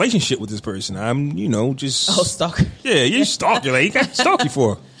in a relationship with this person. I'm, just. Oh, stalker. Yeah, you're stalking. Like, you got to stalk you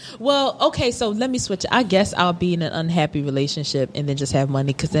for. Well, okay, so let me switch. I guess I'll be in an unhappy relationship and then just have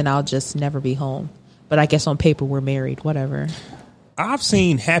money, because then I'll just never be home. But I guess on paper we're married. Whatever. I've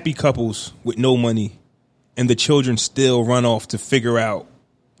seen happy couples with no money, and the children still run off to figure out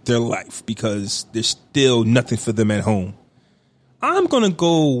their life because there's still nothing for them at home. I'm going to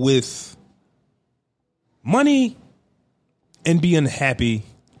go with money and be unhappy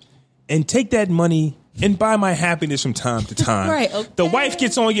and take that money and buy my happiness from time to time. Right, okay. The wife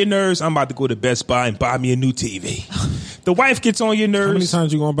gets on your nerves, I'm about to go to Best Buy and buy me a new TV. The wife gets on your nerves. How many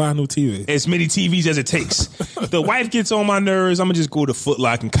times you going to buy a new TV? As many TVs as it takes. The wife gets on my nerves, I'm going to just go to Foot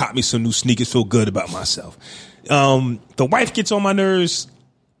Locker and cop me some new sneakers, feel good about myself. The wife gets on my nerves.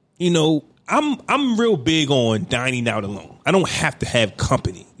 I'm real big on dining out alone. I don't have to have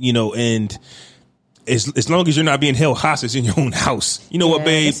company, and as long as you're not being held hostage in your own house. You know what,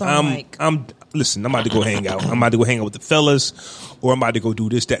 babe? Listen, I'm about to go hang out. I'm about to go hang out with the fellas, or I'm about to go do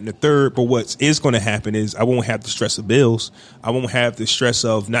this, that, and the third. But what is going to happen is I won't have the stress of bills. I won't have the stress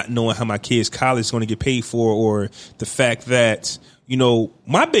of not knowing how my kids' college is going to get paid for, or the fact that,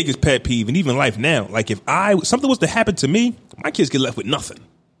 my biggest pet peeve, and even life now, like if something was to happen to me, my kids get left with nothing.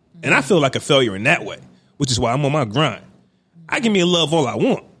 And I feel like a failure in that way, which is why I'm on my grind. I give me a love all I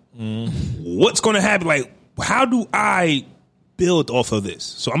want. What's going to happen? Like, how do I build off of this?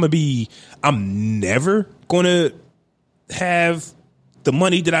 So I'm never going to have the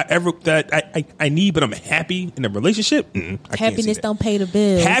money that I need, but I'm happy in a relationship. Happiness don't pay the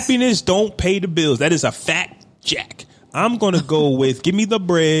bills. Happiness don't pay the bills. That is a fact, Jack. I'm going to go with give me the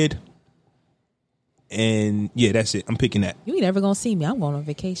bread. And yeah, that's it. I'm picking that. You ain't never gonna see me. I'm going on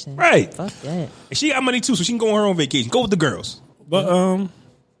vacation. Right. Fuck that. And she got money too, so she can go on her own vacation. Go with the girls. But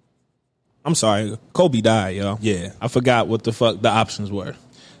I'm sorry, Kobe died, yo. Yeah. I forgot what the fuck the options were.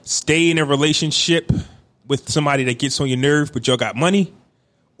 Stay in a relationship with somebody that gets on your nerve, but y'all got money,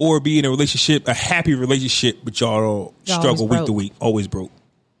 or be in a relationship, a happy relationship, but y'all struggle week to week, always broke.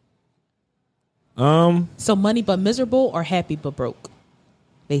 So money but miserable, or happy but broke,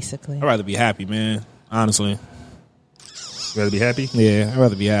 basically. I'd rather be happy, man. Honestly. You rather be happy? Yeah, I'd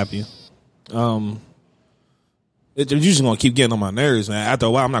rather be happy. You're just gonna keep getting on my nerves, man. After a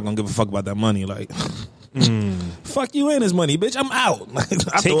while, I'm not gonna give a fuck about that money. Like, fuck you and his money, bitch. I'm out. I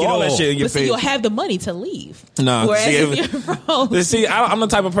Take throw all that shit in your But see, face. you'll have the money to leave. Nah, Whereas see, if you're broke. See, I'm the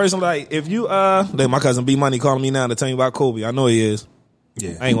type of person like if you like my cousin B Money calling me now to tell me about Kobe. I know he is.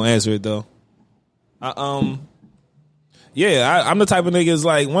 Yeah, I ain't gonna answer it though. I'm the type of niggas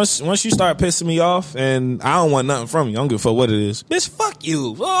like once you start pissing me off and I don't want nothing from you. I don't give a fuck what it is. Bitch, fuck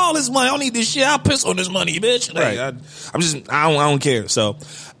you. All this money, I don't need this shit. I'll piss on this money, bitch. Like, Right. I don't care. So,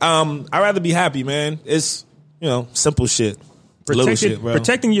 I'd rather be happy, man. It's, simple shit. Little shit, bro.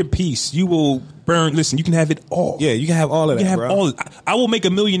 Protecting your peace, you will burn. Listen, you can have it all. Yeah, you can have all of that, bro. I will make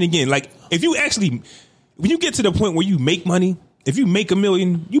 $1 million again. Like, if you actually, when you get to the point where you make money if you make $1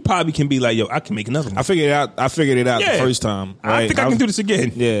 million, you probably can be like, yo, I can make another one. I figured it out the first time. Right? I think I can do this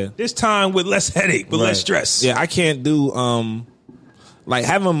again. Yeah. This time with less headache, with less stress. Yeah, I can't do like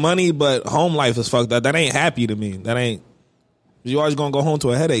having money, but home life is fucked up. That ain't happy to me. That ain't. You always gonna go home to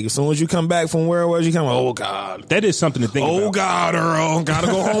a headache. As soon as you come back from where was you come? Oh God, that is something to think about. Oh God, Earl, gotta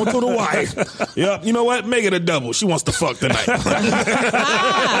go home to the wife. Yep, you know what? Make it a double. She wants to fuck tonight.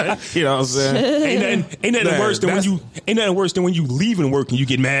 You know what I'm saying? Ain't nothing worse than when you leaving work and you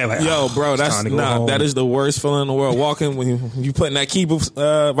get mad. Like, yo, bro, that is the worst feeling in the world. Walking when you putting that key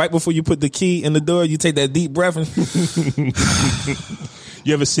right before you put the key in the door, you take that deep breath and.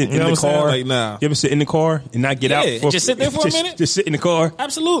 You ever sit in the car? Like, nah. You ever sit in the car and not get out? Just sit there for a minute? Just sit in the car?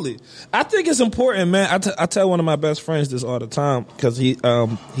 Absolutely. I think it's important, man. I tell one of my best friends this all the time because he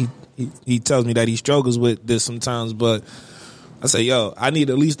tells me that he struggles with this sometimes. But I say, yo, I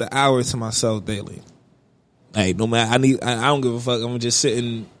need at least an hour to myself daily. Hey, no matter, I don't give a fuck. I'm just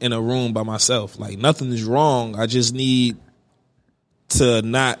sitting in a room by myself. Like, nothing is wrong. I just need to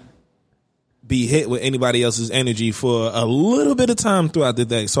not be hit with anybody else's energy for a little bit of time throughout the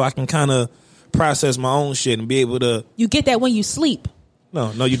day, so I can kind of process my own shit and be able to. You get that when you sleep.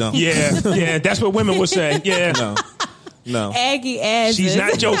 No, you don't. Yeah, that's what women were saying. Yeah, no. Aggie ass. She's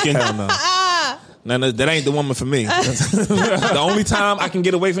not joking. Hell no. No, that ain't the woman for me. The only time I can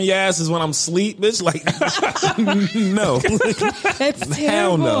get away from your ass is when I'm asleep, bitch. Like, no. That's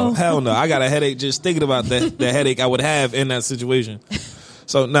terrible. Hell no. I got a headache just thinking about the headache I would have in that situation.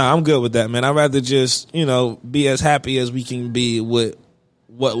 So, I'm good with that, man. I'd rather just, be as happy as we can be with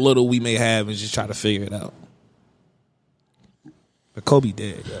what little we may have and just try to figure it out. But Kobe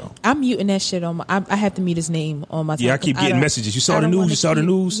dead, yo. I'm muting that shit on my. I have to mute his name on my. Yeah, I keep getting messages. You saw the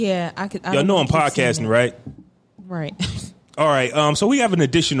news? Yeah, I could. Y'all know I'm podcasting, right? Right. All right. So we have an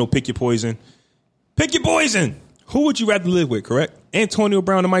additional pick your poison. Pick your poison. Who would you rather live with? Correct. Antonio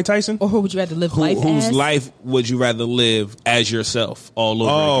Brown and Mike Tyson? Or who would you rather live life as? Whose life would you rather live as yourself all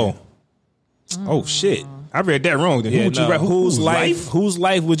over again? Oh, shit. I read that wrong. Then whose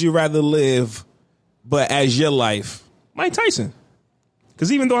life would you rather live, but as your life? Mike Tyson.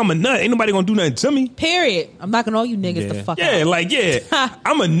 Because even though I'm a nut, ain't nobody gonna do nothing to me. Period. I'm knocking all you niggas the fuck out.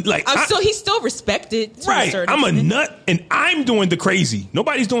 He's still respected. Right. I'm a nut and I'm doing the crazy.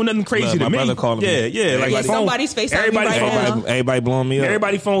 Nobody's doing nothing crazy to me. My brother calling me. Yeah. Like somebody's face right now. Everybody blowing me up.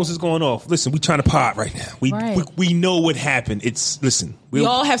 Everybody's phones is going off. Listen, we trying to pod right now. We know what happened. We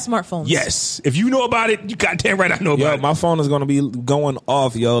all have smartphones. Yes. If you know about it, you goddamn right I know about it. My phone is gonna be going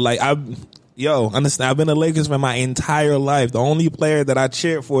off, yo. Like understand. I've been a Lakers fan my entire life. The only player that I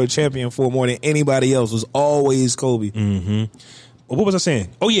cheered for a champion for more than anybody else was always Kobe. Mm-hmm. What was I saying?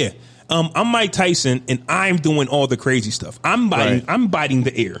 Oh yeah, I'm Mike Tyson, and I'm doing all the crazy stuff. I'm biting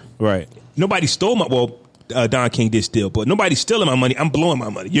the air. Right. Nobody stole my. Well, Don King did steal, but nobody's stealing my money. I'm blowing my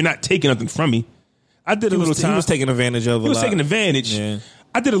money. You're not taking nothing from me. I did a little time. He was taking advantage of. He was taking advantage. Yeah.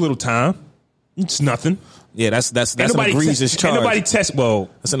 I did a little time. It's nothing. Yeah, that's an egregious charge. Nobody test. Well,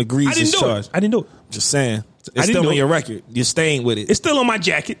 that's an egregious charge. I didn't do it. Just saying, it's still on your record. You're staying with it. It's still on my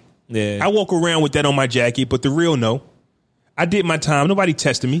jacket. Yeah, I walk around with that on my jacket. But the real no, I did my time. Nobody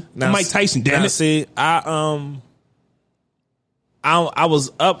tested me. I'm Mike Tyson. Damn it. See, I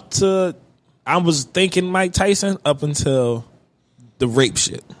was thinking Mike Tyson up until the rape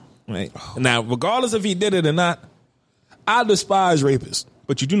shit. Right now, regardless if he did it or not, I despise rapists.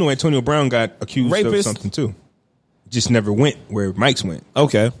 But you do know Antonio Brown got accused of something too. Just never went where Mike's went.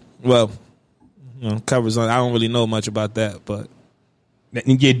 Okay. Well, covers on. I don't really know much about that, but then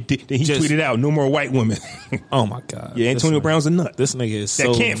he tweeted out, "No more white women." Oh my God. Yeah, Antonio Brown's a nut. This nigga is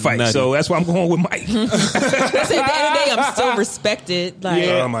that can't fight. Nutty. So that's why I'm going with Mike. At the end of the day, I'm still respected. Like,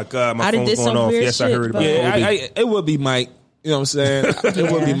 oh my God, my phone's going off. Yes, I heard about it. It would be Mike. You know what I'm saying? It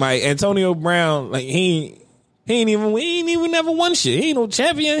would be Mike. Antonio Brown, like he ain't even never won shit. He ain't no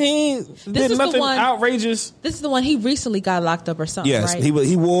champion. He ain't did nothing outrageous. This is the one he recently got locked up or something. Yes, right?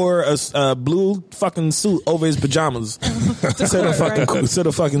 he wore a blue fucking suit over his pajamas to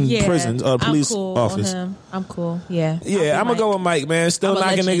the fucking prison police office. I'm cool. Yeah, I'm gonna go with Mike, man. Still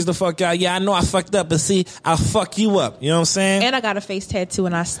knocking niggas the fuck out. Yeah, I know I fucked up, but see, I'll fuck you up. You know what I'm saying? And I got a face tattoo,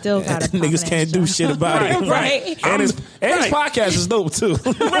 and I still got a niggas can't do shit about it. Right. And his podcast is dope too.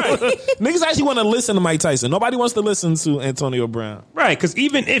 Right. Niggas actually want to listen to Mike Tyson. Nobody wants to listen to Antonio Brown. Right, because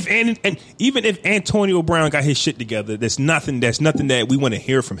even if Antonio Brown got his shit together, there's nothing that we want to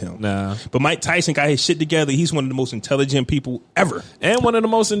hear from him. Nah. But Mike Tyson got his shit together. He's one of the most intelligent people ever, and one of the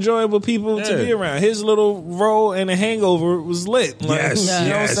most enjoyable people to be around. His little role in The Hangover was lit. Like, yes, you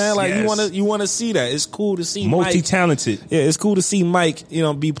know what I'm saying? Like you want to see that. It's cool to see multi-talented. Yeah, it's cool to see Mike,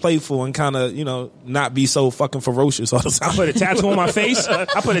 be playful and kind of, not be so fucking ferocious all the time. I put a tattoo on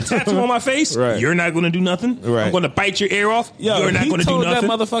my face. Right. You're not going to do nothing. Right. I'm going to bite your ear off. You're not going to do nothing.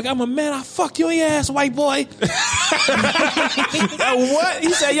 That motherfucker, I'm a man. I fuck your ass, white boy. What?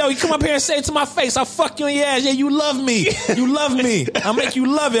 He said, yo, you come up here and say it to my face. I fuck you in your ass. Yeah, you love me. You love me. I'll make you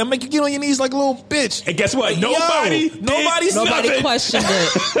love it. I'll make you get on your knees like a little bitch. And guess what? Nobody questioned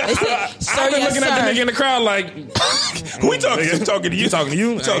it. They said, sir, I've been looking at the nigga in the crowd like, who we talking to? Talking to you. Talking to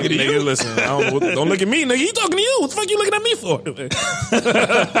you. Talking to nigga, you. Listen, don't look at me, nigga. You talking to you. What the fuck you looking at me for?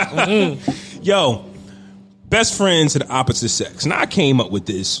 Yo, best friends of the opposite sex. Now, I came up with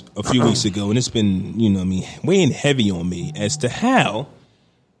this a few weeks ago, and it's been, weighing heavy on me as to how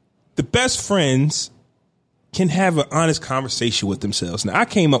the best friends can have an honest conversation with themselves. Now, I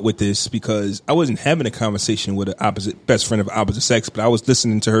came up with this because I wasn't having a conversation with an best friend of opposite sex, but I was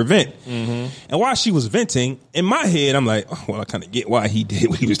listening to her vent. Mm-hmm. And while she was venting, in my head, I'm like, oh, well, I kind of get why he did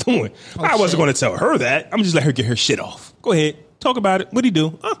what he was doing. I wasn't going to tell her that. I'm just let her get her shit off. Go ahead. Talk about it. What'd he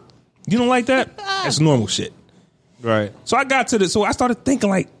do? You don't like that? That's normal shit. Right. So I started thinking,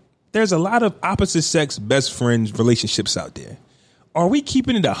 like, there's a lot of opposite sex best friends relationships out there. Are we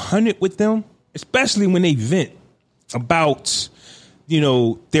keeping it 100 with them? Especially when they vent about,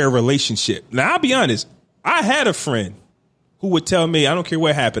 their relationship. Now, I'll be honest. I had a friend who would tell me, I don't care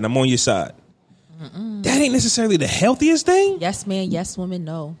what happened, I'm on your side. Mm-mm. That ain't necessarily the healthiest thing. Yes, man. Yes, woman.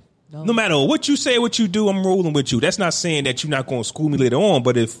 No. No matter what you say, what you do, I'm rolling with you. That's not saying that you're not going to school me later on,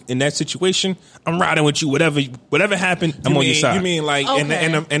 but if in that situation, I'm riding with you. Whatever happened, I'm on your side. You mean like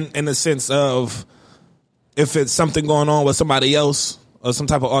in the sense of if it's something going on with somebody else or some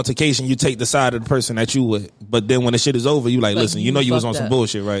type of altercation, you take the side of the person that you would. But then when the shit is over, you like, listen, you was on some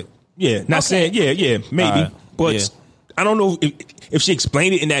bullshit, right? Yeah, not saying, maybe. But I don't know if she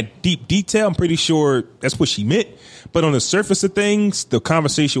explained it in that deep detail. I'm pretty sure that's what she meant. But on the surface of things, the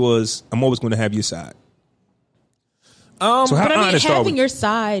conversation was, I'm always going to have your side. So but I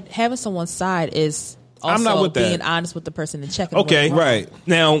mean, having someone's side is also I'm not with that. Being honest with the person and checking. Okay, right.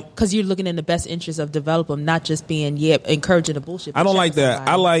 Now, because you're looking in the best interest of developing, not just being encouraging the bullshit. I don't like that.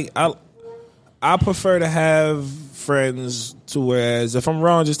 I prefer to have friends to whereas if I'm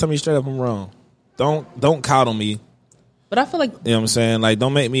wrong, just tell me straight up I'm wrong. Don't coddle me. But I feel like, you know what I'm saying? Like,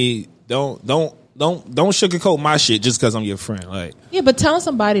 don't make me don't sugarcoat my shit just because I'm your friend. Like, yeah, but telling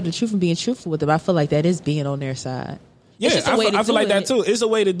somebody the truth and being truthful with them, I feel like that is being on their side. Yeah, I feel like that too. It's a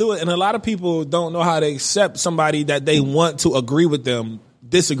way to do it, and a lot of people don't know how to accept somebody that they want to agree with them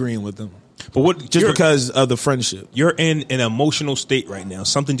disagreeing with them. But because of the friendship. You're in an emotional state right now.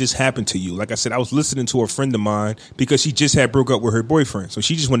 Something just happened to you. Like I said, I was listening to a friend of mine because she just had broke up with her boyfriend. So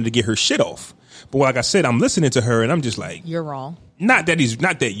she just wanted to get her shit off. But like I said, I'm listening to her and I'm just like, you're wrong. Not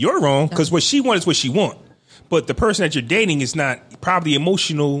that you're wrong, because what she wants is what she wants. But the person that you're dating is not probably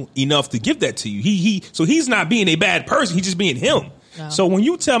emotional enough to give that to you. So he's not being a bad person. He's just being him. No. So when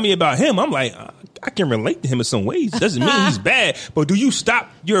you tell me about him, I'm like, I can relate to him in some ways. Doesn't mean he's bad. But do you stop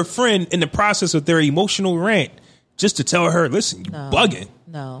your friend in the process of their emotional rant just to tell her, listen, you bugging?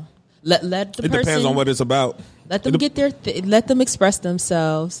 No. Let the person. It depends on what it's about. Let them get let them express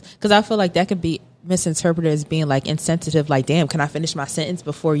themselves. Because I feel like that could be misinterpreted as being like insensitive. Like, damn, can I finish my sentence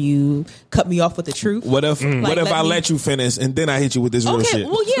before you cut me off with the truth? What if I let you finish and then I hit you with this real shit?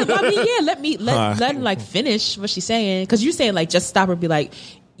 Well, yeah, I mean, let him like finish what she's saying. Because you're saying like just stop her, be like,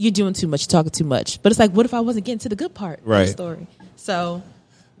 you're doing too much, you're talking too much. But it's like, what if I wasn't getting to the good part of the story? So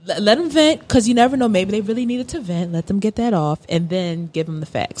let them vent, because you never know. Maybe they really needed to vent. Let them get that off, and then give them the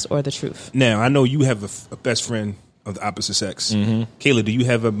facts or the truth. Now, I know you have a best friend of the opposite sex. Mm-hmm. Kailah, do you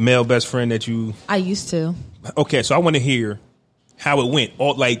have a male best friend that you... I used to. Okay, so I want to hear how it went.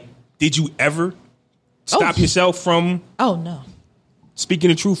 Did you ever stop yourself from... Oh, no. Speaking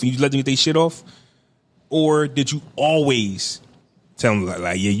the truth and you let them get their shit off? Or did you always... tell them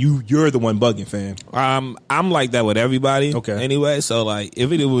like you're the one bugging, fam? I'm like that with everybody. Okay. Anyway, so like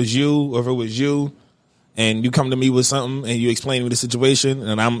if it was you or if it was you, and you come to me with something and you explain to me the situation,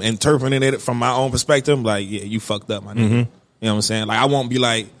 and I'm interpreting it from my own perspective, I'm like, yeah, you fucked up, my nigga. Mm-hmm. You know what I'm saying? Like I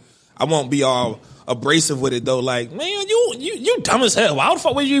won't be all abrasive with it though. Like, man, you dumb as hell. Why the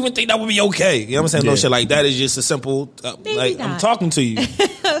fuck would you even think that would be okay? You know what I'm saying? Yeah. No shit like that is just a simple like I'm talking to you.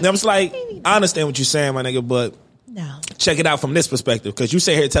 And I was like, I understand what you're saying, my nigga, but No. Check it out from this perspective, because you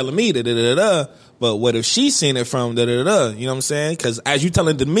sit here telling me da-da-da-da, but what if she's seen it from da-da-da-da? You know what I'm saying? Because as you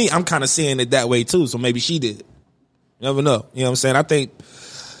telling it to me, I'm kind of seeing it that way too, so maybe she did. You never know. You know what I'm saying? I think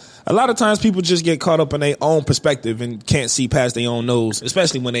a lot of times people just get caught up in their own perspective and can't see past their own nose,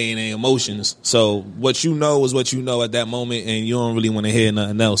 especially when they in their emotions. So what you know is what you know at that moment, and you don't really want to hear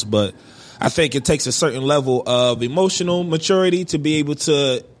nothing else. But I think it takes a certain level of emotional maturity to be able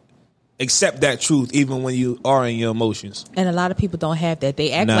to accept that truth even when you are in your emotions. And a lot of people don't have that.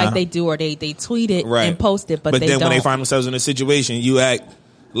 They act like they do, or they tweet it and post it, but they then don't. When they find themselves in a situation, you act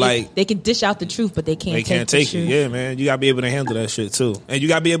like they can dish out the truth, but they can't take it. Yeah, man. You gotta be able to handle that shit too. And you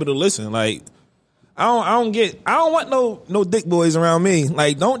gotta be able to listen. Like, I don't want no dick boys around me.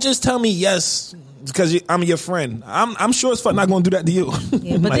 Like, don't just tell me yes because I'm your friend. I'm sure as fuck not going to do that to you.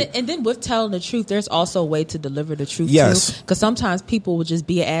 Yeah, but like, then with telling the truth, there's also a way to deliver the truth. Yes, too. Because sometimes people will just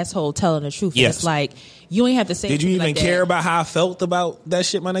be an asshole telling the truth. Yes, and it's like you ain't have to say. Did you even like care about how I felt about that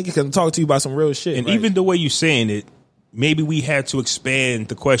shit, my nigga? Because I'm talking to you about some real shit. And right? even the way you saying it, maybe we had to expand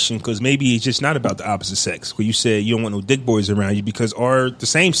the question, because maybe it's just not about the opposite sex. Where you said you don't want no dick boys around you because the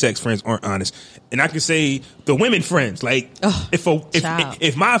same sex friends aren't honest. And I can say the women friends, like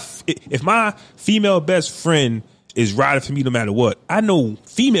if my female best friend is riding for me no matter what, I know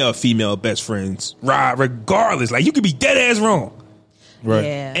female best friends ride regardless. Like, you could be dead ass wrong. Right.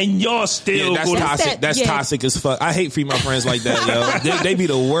 Yeah. And y'all still that's toxic. That's toxic as fuck. I hate female friends like that, yo. They be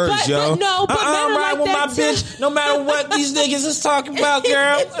the worst, yo. But no, but I'm riding with my bitch no matter what these niggas is talking about,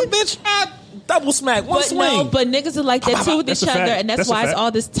 girl. Bitch, I double smack, one swing. No, but niggas are like that too with each other, and that's why it's all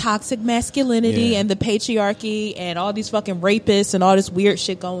this toxic masculinity and the patriarchy and all these fucking rapists and all this weird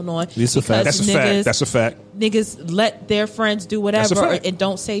shit going on. That's a fact. That's a fact. Niggas let their friends do whatever and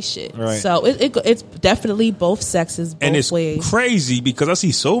don't say shit. Right. So it's definitely both sexes, both and it's ways. Crazy because I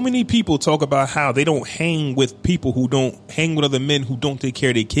see so many people talk about how they don't hang with people who don't hang with other men who don't take care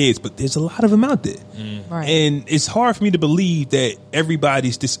of their kids, but there's a lot of them out there. Right. And it's hard for me to believe that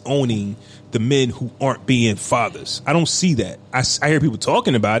everybody's disowning the men who aren't being fathers. I don't see that. I hear people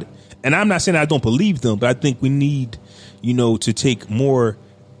talking about it, and I'm not saying I don't believe them, but I think we need, to take more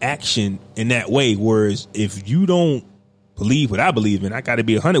action in that way. Whereas if you don't believe what I believe in, I got to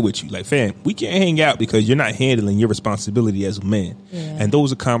be 100 with you. Like, fam, we can't hang out because you're not handling your responsibility as a man. Yeah. And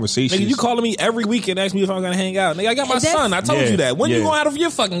those are conversations. Nigga, you calling me every week and ask me if I'm gonna hang out. Nigga, I got my son. I told you that. When you going out of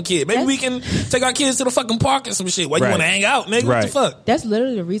your fucking kid? Maybe we can take our kids to the fucking park and some shit. Why you want to hang out, nigga? What the fuck? That's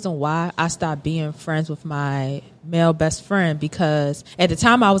literally the reason why I stopped being friends with my male best friend, because at the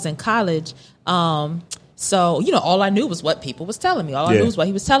time I was in college, so, all I knew was what people was telling me. All I knew was what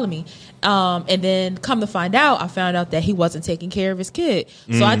he was telling me. And then come to find out, I found out that he wasn't taking care of his kid.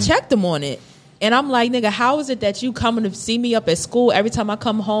 So I checked him on it. And I'm like, nigga, how is it that you coming to see me up at school? Every time I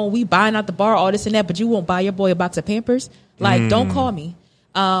come home, we buying out the bar, all this and that, but you won't buy your boy a box of Pampers? Like, don't call me.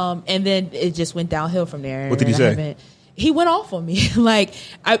 And then it just went downhill from there. What did he say? He went off on me. Like,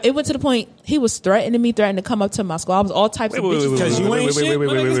 it went to the point he was threatening to come up to my school. I was all types of bitches. Because you ain't shit?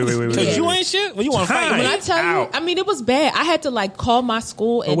 Because you ain't shit? Well, you want to fight? When I tell you, I mean, it was bad. I had to call my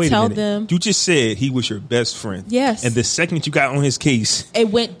school and tell them. You just said he was your best friend. Yes. And the second you got on his case, it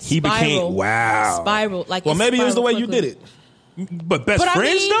went he spiral. became spiral. Like, well, maybe it was the way you did it. But best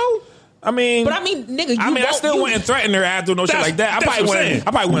friends though? I mean, nigga, I still wouldn't threaten her ass or no shit like that. I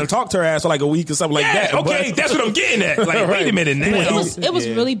probably wouldn't talk to her ass for like a week or something like that. Okay, that's what I'm getting at. Like, wait a minute, now. It was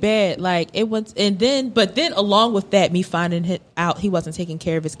really bad. Like, it was, but then along with that, me finding out he wasn't taking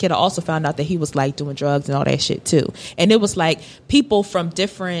care of his kid, I also found out that he was like doing drugs and all that shit too. And it was like people from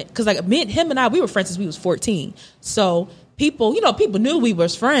different, because like him and I, we were friends since we was 14. So people knew we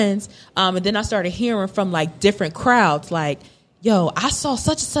was friends. And then I started hearing from like different crowds, like, yo, I saw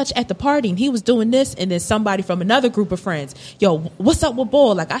such and such at the party and he was doing this. And then somebody from another group of friends, yo, what's up with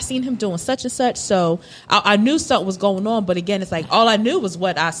Bull? Like, I seen him doing such and such. So I knew something was going on. But again, it's like all I knew was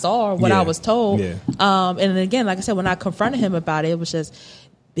what I saw or what I was told. Yeah. And then again, like I said, when I confronted him about it, it was just,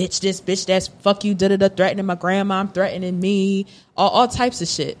 bitch this, bitch that's, fuck you, da-da-da, threatening my grandma, threatening me, all types of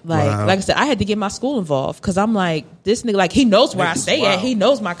shit. Like I said, I had to get my school involved because I'm like, this nigga, like, he knows where I stay at. He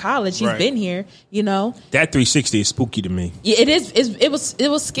knows my college. He's been here, That 360 is spooky to me. Yeah, it is. It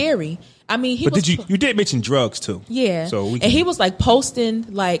was scary. I mean, you did mention drugs too. Yeah. And he was like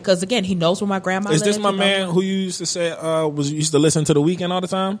posting, like, because again, he knows where my grandma lives. Is this my man who you used to say used to listen to The Weeknd all the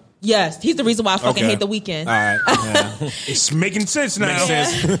time? Yes, he's the reason why I fucking hate The Weeknd. All right, yeah. It's making sense now. Makes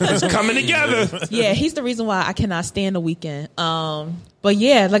sense. It's coming together. Yeah, he's the reason why I cannot stand The Weeknd. But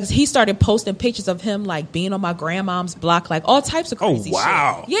yeah, like he started posting pictures of him like being on my grandmom's block, like all types of crazy shit.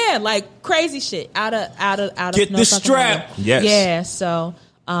 Yeah, like crazy shit out of Get no this strap. Yes. Yeah, so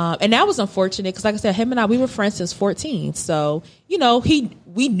And that was unfortunate because, like I said, him and I, we were friends since 14. So, you know,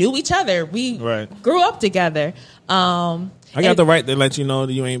 we knew each other. We grew up together. I got the right to let you know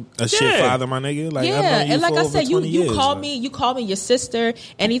that you ain't a shit father, my nigga. Like, I've known you and like for I over said, 20 you years, call man. me, you call me your sister.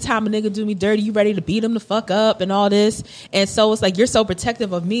 Anytime a nigga do me dirty, you ready to beat him the fuck up and all this. And so it's like you're so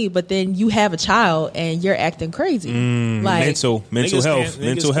protective of me, but then you have a child and you're acting crazy. Like mental health.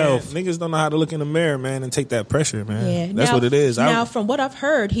 Niggas don't know how to look in the mirror, man, and take that pressure, man. Yeah, that's what it is. Now, from what I've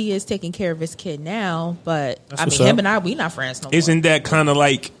heard, he is taking care of his kid now, but I mean, what's him up. and I, we not friends no more. Isn't that kind of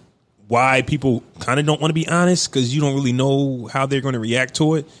like why people kind of don't want to be honest? Because you don't really know how they're going to react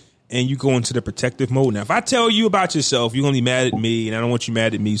to it, and you go into the protective mode. Now, if I tell you about yourself, you're going to be mad at me, and I don't want you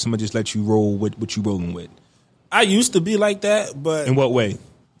mad at me, so I'm going to just let you roll with what you rolling with. I used to be like that, but In what way?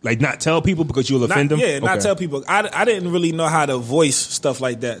 Like not tell people because you'll offend them? Yeah, not Okay. tell people. I didn't really know how to voice stuff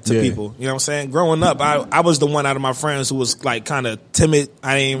like that to people. You know what I'm saying? Growing up, I was the one out of my friends who was like kind of timid.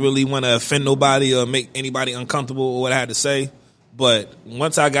 I didn't really want to offend nobody or make anybody uncomfortable with what I had to say. But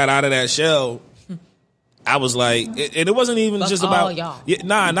once I got out of that shell, I was like, it wasn't even Fuck just all about y'all.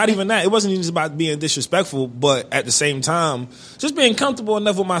 not even that. It wasn't even just about being disrespectful, but at the same time, just being comfortable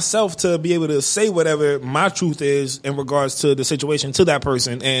enough with myself to be able to say whatever my truth is in regards to the situation to that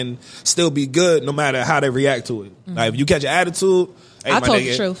person and still be good no matter how they react to it. Like if you catch an attitude, hey, I my told nigga,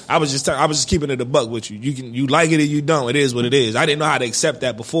 the truth. I was just keeping it a buck with you. You like it or you don't. It is what it is. I didn't know how to accept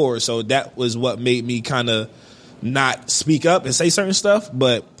that before, so that was what made me kind of not speak up and say certain stuff,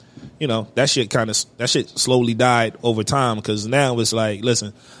 but you know, that shit slowly died over time because now it's like,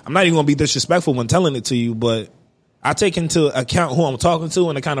 listen, I'm not even going to be disrespectful when telling it to you, but I take into account who I'm talking to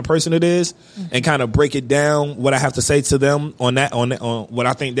and the kind of person it is and kind of break it down what I have to say to them on what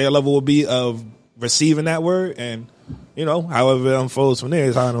I think their level will be of receiving that word. And, you know, however it unfolds from there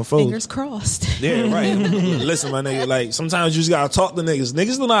is how it unfolds. Fingers crossed. Yeah, right. Listen, my nigga, like sometimes you just gotta talk to niggas.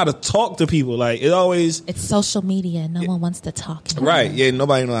 Niggas don't know how to talk to people. Like it's social media. No one wants to talk. Right. Yeah,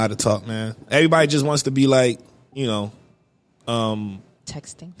 nobody know how to talk, man. Everybody just wants to be like, you know,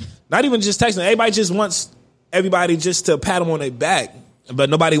 Texting. not even just texting. Everybody just wants everybody just to pat them on their back. But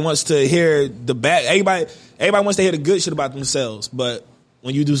nobody wants to hear the bad. Everybody wants to hear the good shit about themselves. But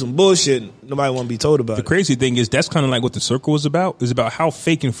when you do some bullshit, nobody want to be told about The it. crazy thing is that's kind of like what the circle is about. Is about how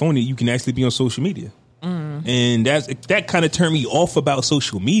fake and phony you can actually be on social media. And that kind of turned me off about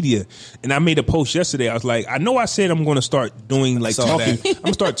social media. And I made a post yesterday. I was like, I know I said I'm going to start doing like saw talking. that. I'm going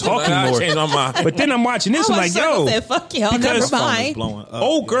to start talking I more. changed my mind. But then I'm watching this. I'm like, yo, said, fuck y'all. because Never Phone is mind. blowing up.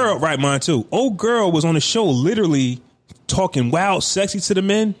 old girl, right? Mine too. Old girl was on the show, literally talking wild, sexy to the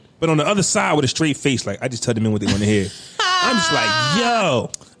men, but on the other side with a straight face, like I just tell the men what they want to hear. I'm just like, yo.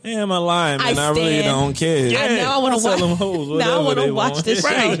 Am I lying, man? I really stand. don't care. Yeah. Now I want to Tell them watch. hoes Now I whatever want they to watch want. this show.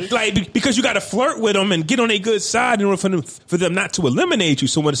 Right, like because you got to flirt with them and get on their good side in order for them not to eliminate you.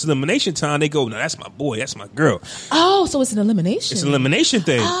 So when it's elimination time, they go, "No, that's my boy, that's my girl." Oh, so it's an elimination. It's an elimination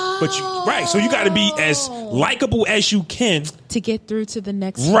thing, but right. So you got to be as likable as you can. to get through to the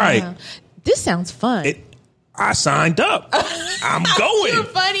next Right. round. This sounds fun. I signed up. I'm going. You're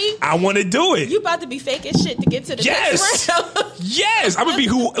funny. I want to do it. You about to be fake as shit to get to the Yes. next round. Yes, I'm gonna be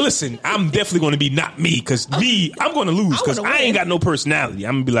who. Listen, I'm definitely gonna be not me because I'm gonna lose because wanna I ain't win. got no personality.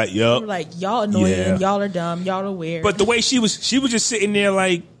 I'm gonna be like, yup. You're like, y'all annoying, Yeah. y'all are dumb, y'all are weird. But the way she was just sitting there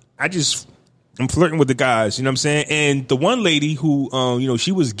like, I'm flirting with the guys, you know what I'm saying? And the one lady who,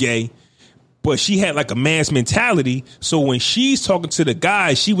 she was gay, but she had like a man's mentality. So when she's talking to the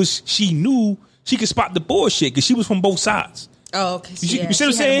guys, she knew she could spot the bullshit because she was from both sides. oh, okay. You see what I'm she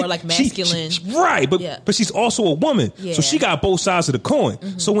had saying? more like masculine. Right, but Yeah. but she's also a woman, Yeah. so she got both sides of the coin.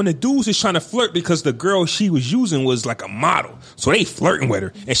 So when the dudes is trying to flirt because the girl she was using was like a model, so they flirting with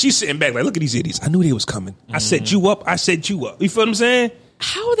her, and she's sitting back like, look at these idiots. I knew they was coming. I set you up. I set you up. You feel what I'm saying?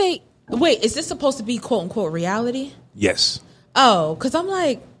 How are they? Wait, is this supposed to be quote unquote reality? Yes. Oh, because I'm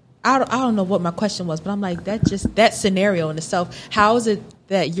like, I don't know what my question was, but I'm like, that scenario in itself. How is it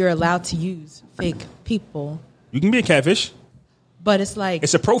that you're allowed to use fake people? You can be a catfish. But it's like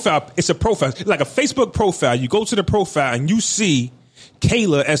It's a profile. It's a profile. It's like a Facebook profile. You go to the profile and you see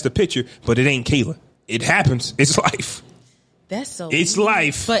Kailah as the picture, but it ain't Kailah. It happens. It's life. that's so. It's weird.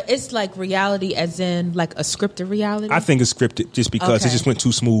 life. But it's like reality, as in like a scripted reality. I think it's scripted just because it Okay. just went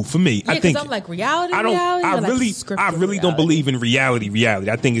too smooth for me. Yeah, I think 'cause I'm like reality. I don't. reality, I or like really scripted don't reality? believe in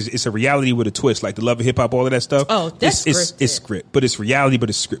reality. I think it's a reality with a twist, like the love of hip hop, all of that stuff. Oh, that's it's scripted. script, but it's reality, but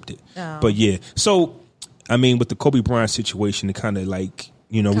it's scripted. Oh. But yeah, so I mean, with the Kobe Bryant situation, it kind of like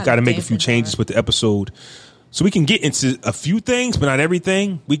we got to make a few dampened changes her. with the episode, so we can get into a few things, but not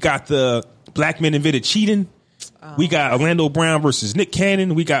everything. We got the black men invented cheating. We got Orlando Brown versus Nick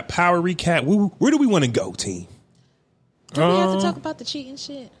Cannon. We got power recap. Where do we want to go, team? Do we have to talk about the cheating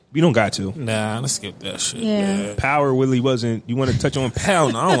shit? We don't got to. Nah, let's skip that shit. Yeah. Power really wasn't. You want to touch on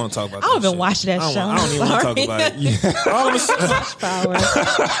Hell no, I don't want to talk about that. I don't even shit. watch that show. I don't even want to talk about it. Yeah. All of a sudden, Watch Power.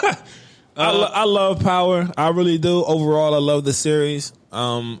 I love Power. I really do. Overall, I love the series.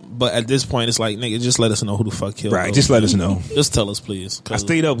 But at this point, it's like, nigga, just let us know who the fuck killed. right. Those. Just let us know. Just tell us, please. I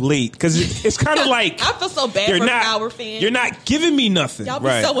stayed up late because it's kind of like I feel so bad for Power fans. You're not giving me nothing. Y'all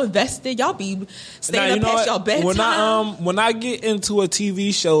be so invested. Y'all be staying up past y'all bedtime. When I get into a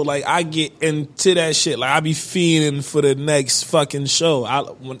TV show, like I get into that shit, like I be feeding for the next fucking show.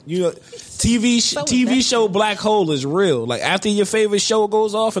 TV show black hole is real. Like after your favorite show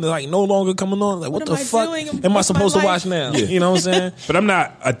goes off and it's like no longer coming on, like what the fuck am I supposed to watch now? Yeah. You know what I'm saying? But I'm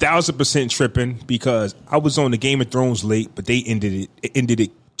not 1,000% tripping because I was on the Game of Thrones late, but they ended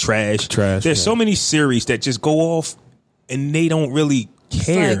it trash. There's so many series that just go off and they don't really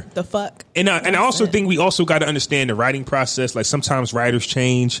care. Like, the fuck. And I also think we also got to understand the writing process. Like sometimes writers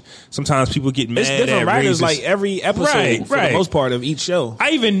change. Sometimes people get mad. It's different at writers raises. like every episode for the most part of each show.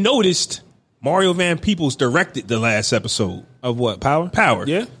 I even noticed Mario Van Peebles directed the last episode Of what? Power?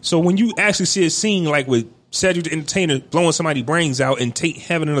 Yeah. So when you actually see a scene like with Cedric the Entertainer blowing somebody's brains out and Tate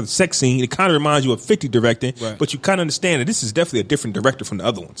having another sex scene, it kind of reminds you of 50 directing, right. but you kind of understand that this is definitely a different director from the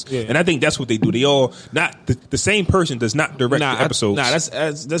other ones. Yeah. And I think that's what they do. They all not the same person does not direct the episodes.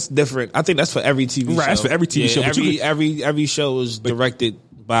 That's different. I think that's for every TV show. Right, that's for every TV show. But Every show is directed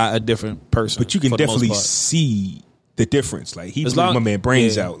by a different person. But you can for the most definitely part. see the difference. Like he blew my man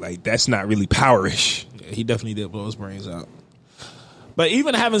brains out. Like that's not really powerish. Yeah, he definitely did blow his brains out. But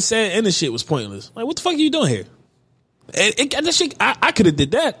even having said in the shit was pointless. Like what the fuck are you doing here? That shit, I could have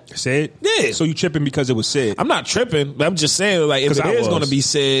did that. Said? Yeah. So you tripping because it was said? I'm not tripping, but I'm just saying, like, if it is going to be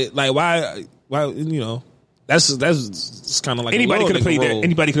said, like, why, you know, that's kind of like anybody could have played that.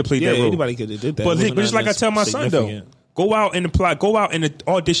 Anybody could have played that role. Anybody could have did that. But just like I tell my son though, go out and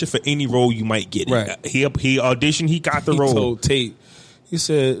audition for any role you might get. Right. He auditioned. He got the role. He told Tate. He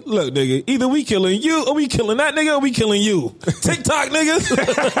said, look, nigga, either we killing you or we killing that nigga or we killing you. TikTok, nigga.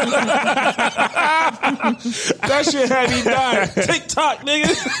 That shit had me dying. TikTok,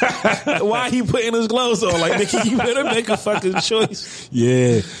 nigga. Why he putting his gloves on? Like, nigga, you better make a fucking choice.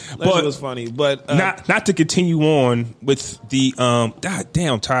 Yeah. That shit was funny. But not to continue on with the God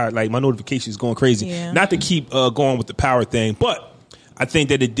damn, I'm tired. Like my notification is going crazy. Yeah. Not to keep going with the power thing, but I think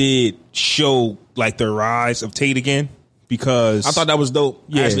that it did show like the rise of Tate again. Because I thought that was dope.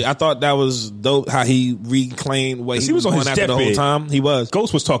 Yeah. Actually, I thought that was dope how he reclaimed what he was on his after the whole deathbed. time. He was.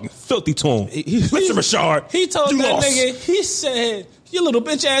 Ghost was talking filthy to him. Listen, Rashard, He told you that lost. nigga, he said, your little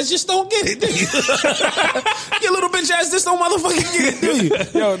bitch ass just don't get it, do you? Your little bitch ass just don't motherfucking get it, do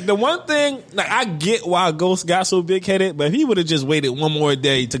you? Yo, the one thing, like, I get why Ghost got so big headed, but if he would have just waited one more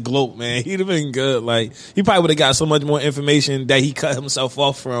day to gloat, man, he'd have been good. Like, he probably would have got so much more information that he cut himself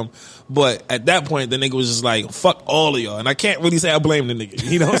off from. But at that point, the nigga was just like, fuck all of y'all. And I can't really say I blame the nigga.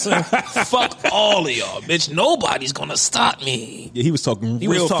 You know what I'm saying? Fuck all of y'all, bitch. Nobody's gonna stop me. Yeah, he was talking He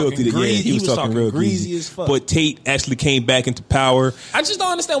real was talking filthy. greasy. He was talking real greasy as fuck. But Tate actually came back into power. I just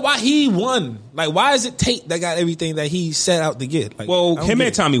don't understand why he won. Like, why is it Tate that got everything that he set out to get? Like, Well, him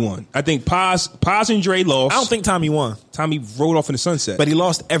and Tommy won. I think Paz and Dre lost. I don't think Tommy won. Tommy rode off in the sunset. But he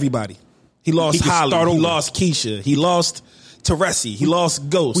lost everybody. He lost He could Holly. start He over. lost Keisha. He lost Teresi. He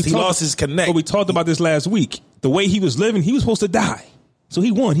lost Ghost. He lost his connect. But we talked about this last week. The way he was living, he was supposed to die. So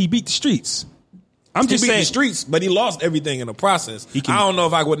he won. He beat the streets. I'm just beat saying the streets, but he lost everything in the process. I don't know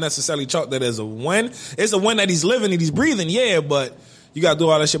if I would necessarily chalk that as a win. It's a win that he's living and he's breathing, yeah, but you got to do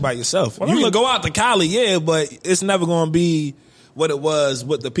all that shit by yourself. You can go out to Kailah, yeah, but it's never going to be what it was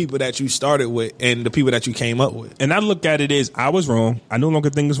with the people that you started with and the people that you came up with. And I look at it as I was wrong. I no longer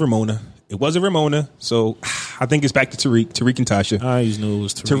think it's Ramona. It wasn't Ramona, so I think it's back to Tariq and Tasha. I always knew it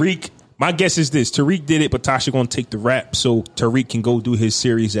was Tariq. My guess is this: Tariq did it, but Tasha going to take the rap, so Tariq can go do his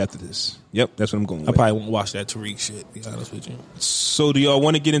series after this. Yep, that's what I'm going with. I probably won't watch that Tariq shit, to be honest with you. So do y'all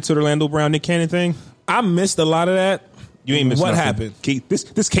want to get into the Orlando Brown Nick Cannon thing? I missed a lot of that. You ain't missed what nothing. happened. This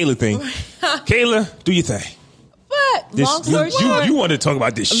Kailah thing. Kailah, do your thing. But long story short, you want to talk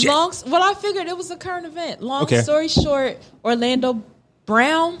about this shit? Well, I figured it was a current event. Long Okay. story short, Orlando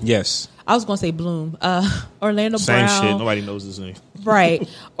Brown. Yes. I was going to say Bloom. Orlando Same Brown. shit. Nobody knows his name. Right.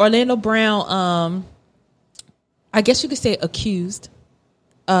 Orlando Brown, I guess you could say accused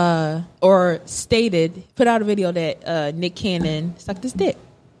or stated, put out a video that Nick Cannon sucked his dick.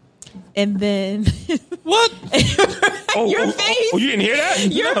 And then what? Your face. Oh, you didn't hear that?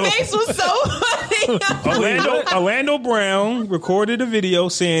 Your face was so funny. Orlando Brown recorded a video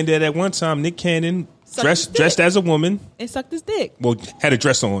saying that at one time Nick Cannon dressed as a woman. And sucked his dick. Well, had a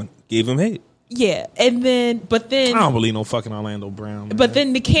dress on, gave him head. Yeah, but then I don't believe no fucking Orlando Brown. Man. But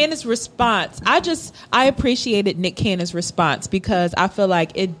then Nick Cannon's response, I appreciated Nick Cannon's response because I feel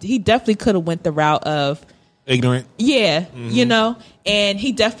like he definitely could have went the route of ignorant. Yeah, you know, and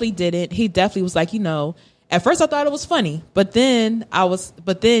he definitely didn't. He definitely was like, you know, at first I thought it was funny, but then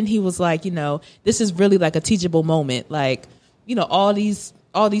he was like, you know, this is really like a teachable moment. Like, you know, all these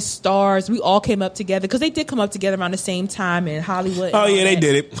stars, we all came up together because they did come up together around the same time in Hollywood. Oh yeah, they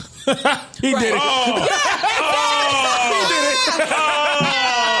did it. He did it. Oh, He did it.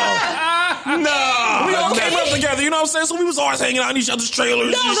 no. We all came up together, you know what I'm saying? So we was always hanging out in each other's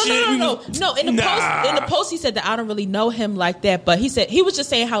trailers and shit. No. In the post, he said that I don't really know him like that, but he said he was just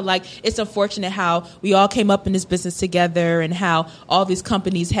saying how like it's unfortunate how we all came up in this business together and how all these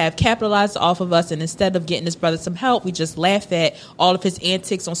companies have capitalized off of us, and instead of getting this brother some help, we just laugh at all of his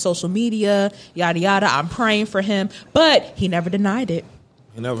antics on social media, yada yada. I'm praying for him, but he never denied it.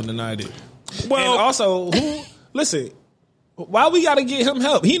 He never denied it. Well, and also, listen, why we got to get him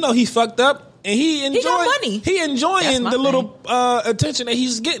help? He know he fucked up. And he got money. He enjoying the little attention that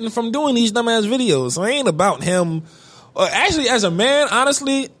he's getting from doing these dumbass videos. So it ain't about him. Actually, as a man,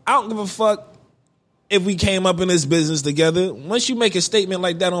 honestly, I don't give a fuck if we came up in this business together. Once you make a statement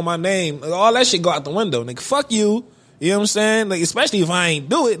like that on my name, all that shit go out the window. Nigga, fuck you. You know what I'm saying? Like, especially if I ain't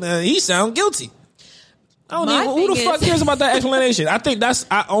do it, he sound guilty. I don't even, who the fuck cares about that explanation? I think that's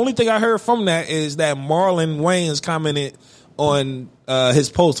only thing I heard from that is that Marlon Wayans commented on his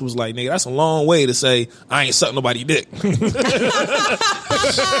post was like, nigga, that's a long way to say I ain't sucking nobody dick. He's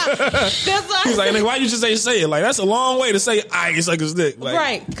like, nigga, why you just say it? Like, that's a long way to say I ain't suck his dick. Like,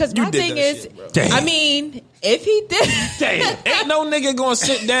 right, because my thing is, shit, I mean, if he did, ain't no nigga gonna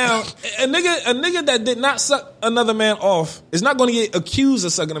sit down. A nigga that did not suck another man off is not gonna get accused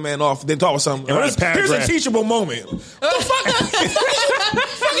of sucking a man off. Then talk with something. Here's a teachable moment. What the fuck is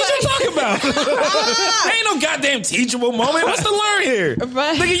you talking about? Ain't no goddamn teachable moment. What's to learn here?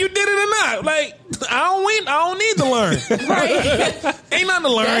 Right. Nigga, you did it or not? Like, I don't need to learn. Right. Ain't nothing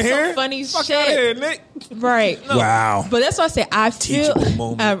to learn that's here. Some funny fuck shit. Out of here, Nick. Right. No. Wow. But that's why I say I feel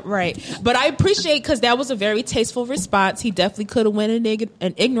right. But I appreciate because that was a very tasteful response. He definitely could have went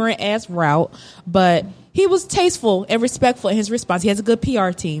an ignorant ass route, but he was tasteful and respectful in his response. He has a good PR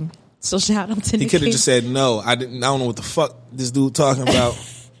team. So shout out to Nick. He could have just said no. I don't know what the fuck this dude talking about.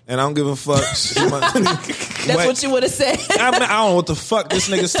 And I don't give a fuck. That's what you would have said. I don't know what the fuck this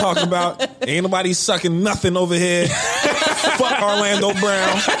nigga's talking about. Ain't nobody sucking nothing over here. Fuck Orlando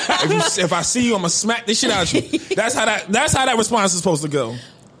Brown. If I see you, I'm gonna smack the shit out of you. That's how that response is supposed to go.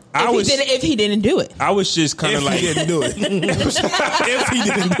 If he didn't do it. I was just kind of like, he didn't do it. If he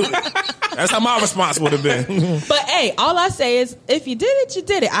didn't do it. That's how my response would have been. But hey, all I say is, if you did it, you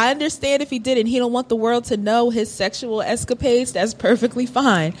did it. I understand if he did it and he don't want the world to know his sexual escapades, that's perfectly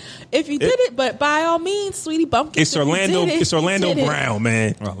fine. If you did it, but by all means, sweetie bumpkin. It's Orlando Brown,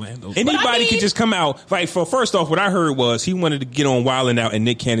 man. Anybody could just come out. Like, first off, what I heard was he wanted to get on Wild 'N Out, and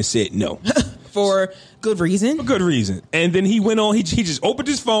Nick Cannon said no. For good reason. For good reason. And then he went on, he just opened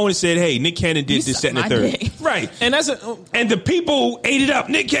his phone and said, hey, Nick Cannon did this, that, and the third. Dick. Right. And and the people ate it up.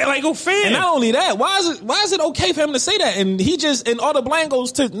 Nick Cannon, like, oh, fam. And not only that, why is it okay for him to say that? And all the blame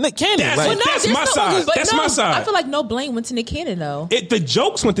goes to Nick Cannon. That's my side. That's my side. I feel like no blame went to Nick Cannon, though. The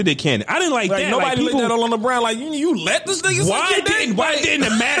jokes went to Nick Cannon. I didn't like that. Nobody let that all on the Brown. Like, you let this nigga why didn't the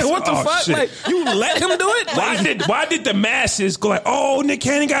masses? What the fuck? Shit. Like, you let him do it? Why did the masses go like, oh, Nick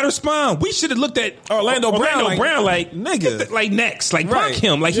Cannon got to respond? We should have looked at Orlando Brown like nigga, like next, like punk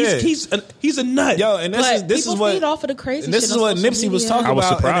him, like he's a nut. Yo, and this is what feed off of the crazy. And this shit is what Nipsey was talking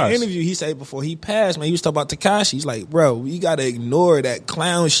about in the interview. He said before he passed, man, he was talking about Tekashi. He's like, bro, you got to ignore that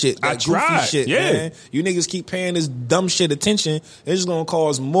clown shit, that goofy shit, man. You niggas keep paying this dumb shit attention. It's just gonna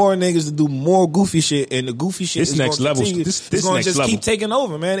cause more niggas to do more goofy shit, and the goofy shit is next level. It's gonna just keep taking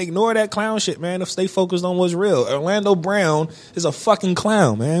over, man. Ignore that clown shit, man. Stay focused on what's real. Orlando Brown is a fucking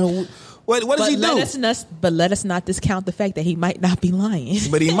clown, man. What does he do? But let us not discount the fact that he might not be lying.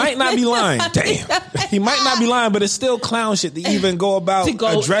 But he might not be lying. Damn. He might not be lying, but it's still clown shit to even go about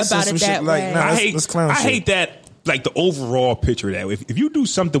addressing some shit like, nah, that's clown shit. I hate that. Like the overall picture of that. If you do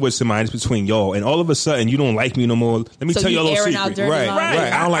something with somebody that's between y'all and all of a sudden you don't like me no more, let me tell you a little secret. Right.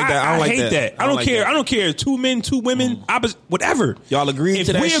 I don't like that. I hate that. I don't care. I don't care. 2 men, 2 women, opposite, whatever. Y'all agreed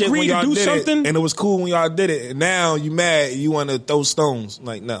to that shit when y'all did something, and it was cool when y'all did it. And now you mad, you want to throw stones.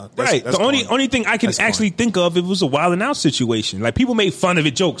 Like, no. Right. The only thing I can actually think of, it was a Wild 'N Out situation. Like people made fun of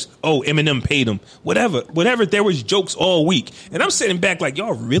it, jokes. Oh, Eminem paid him. Whatever. There was jokes all week. And I'm sitting back like,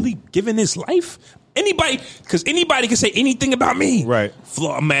 y'all really giving this life? Anybody can say anything about me. Right.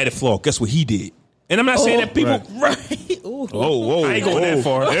 I'm mad at Flaw. Guess what he did? And I'm not saying that people. Right. Ooh. Whoa. I ain't going that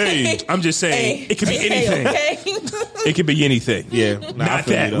far. Hey, I'm just saying it could be anything. Okay. It could be anything. Yeah, not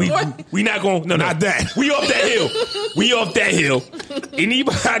that. We not going. No, not that. We off that hill. We off that hill.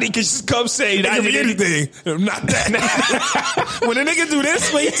 Anybody can just come say It that could be anything. Not that. When a nigga do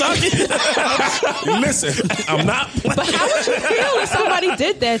this, when he talking, listen, I'm not playing. But how would you feel if somebody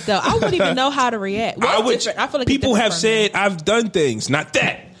did that though? I wouldn't even know how to react. Well, I feel like people have said I've done things. Not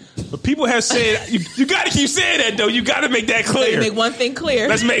that. But people have said, you got to keep saying that, though. You got to make that clear. Make one thing clear.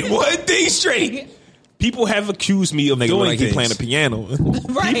 Let's make one thing straight. People have accused me of doing like things. he playing the piano.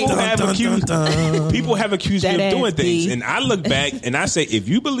 Right. People have accused me of doing things. And I look back and I say, if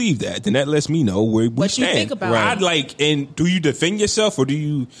you believe that, then that lets me know where we what stand. you think about it. And do you defend yourself or do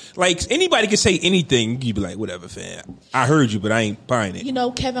you, anybody can say anything. You be like, whatever, fam. I heard you, but I ain't buying it. You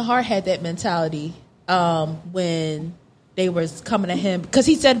know, Kevin Hart had that mentality when they was coming at him because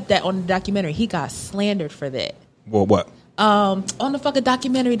he said that on the documentary he got slandered for that. Well, what? On the fucking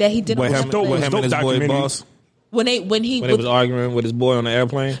documentary that he did on him and his boy boss when he was arguing with his boy on the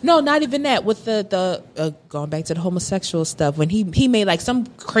airplane. No, not even that. With the going back to the homosexual stuff when he made like some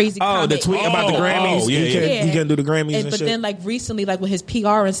crazy comment. The tweet about the Grammys. He can't do the Grammys and but shit. then recently with his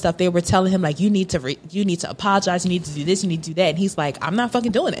PR and stuff, they were telling him you need to apologize, you need to do this, you need to do that, and he's like, I'm not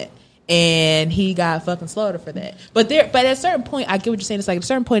fucking doing it. And he got fucking slaughtered for that. But at a certain point, I get what you're saying. It's at a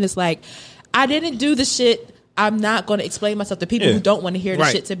certain point, it's like, I didn't do the shit. I'm not going to explain myself to people who don't want to hear the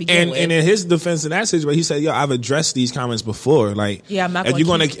shit to begin with. And in his defense in that situation, he said, "Yo, I've addressed these comments before. I'm not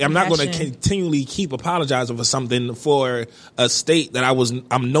going to continually keep apologizing for something for a state that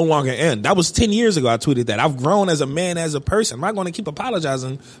I'm no longer in. That was 10 years ago. I tweeted that. I've grown as a man, as a person. I'm not going to keep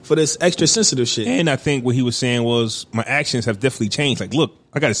apologizing for this extra sensitive shit." And I think what he was saying was, my actions have definitely changed. Look,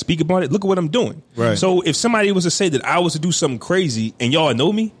 I got to speak about it. Look at what I'm doing. Right. So if somebody was to say that I was to do something crazy and y'all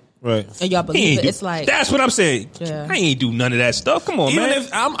know me. Right. And y'all believe it. It's that's what I'm saying. Yeah. I ain't do none of that stuff. Come on, man. Even if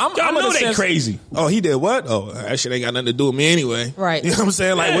I'm know they crazy. Oh, he did what? Oh, that shit ain't got nothing to do with me anyway. Right. You know what I'm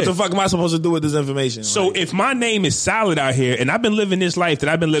saying? What the fuck am I supposed to do with this information? So if my name is solid out here and I've been living this life that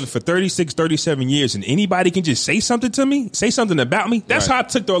I've been living for 36, 37 years and anybody can just say something to me, say something about me, that's how I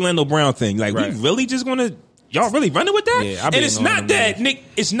took the Orlando Brown thing. We really just going to... Y'all really running with that? Yeah, and it's not that Nick.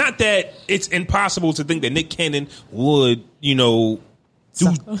 It's not that it's impossible to think that Nick Cannon would,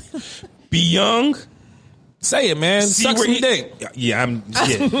 do be young. Say it, man. Suck some dick. Yeah,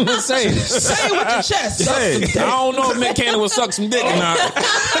 Say it. Say it with your chest. Say it. I don't know if Nick Cannon would suck some dick or not.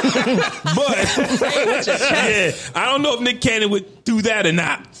 But say it with your chest. I don't know if Nick Cannon would do that or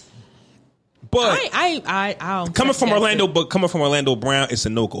not. But I don't coming from Orlando Brown, it's a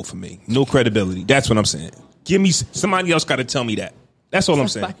no-go for me. No credibility. That's what I'm saying. Give me somebody else got to tell me that. That's all I'm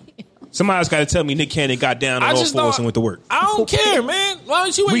saying. Somebody's got to tell me Nick Cannon got down on all fours and went to work. I don't care, man. Why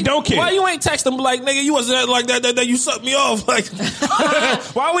don't you? We don't care. Why you ain't text them like, nigga, you wasn't like that you sucked me off? Why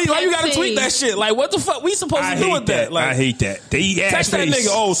you got to tweet that shit? What the fuck we supposed to do with that? I hate that. They text that nigga.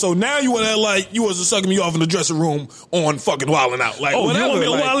 Oh, so now you want to you wasn't sucking me off in the dressing room on fucking Wildin' Out? You want me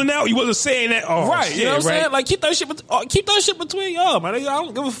Wildin' Out? You wasn't saying that. Oh, right? You know what I'm saying? Keep that shit between y'all, man. I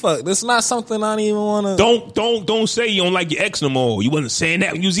don't give a fuck. That's not something I don't even want to. Don't say you don't like your ex no more. You wasn't saying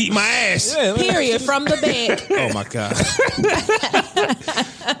that when you was eating my ass. Yeah, period. From the bank. Oh my god.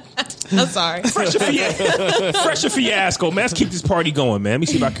 I'm sorry. Fresher fiasco, man. Let's keep this party going, man. Let me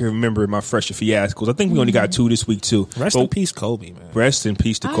see if I can remember my fresher fiascos. I think we only got 2 this week too. Rest in peace, Kobe, man. Rest in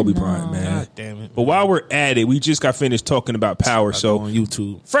peace to Kobe Bryant, man. God damn it. But while we're at it, we just got finished talking about Power. So on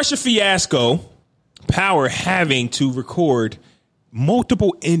YouTube, fresher fiasco, Power having to record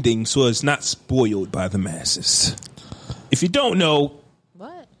multiple endings so it's not spoiled by the masses. If you don't know,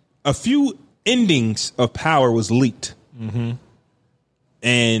 a few endings of Power was leaked. Mm-hmm.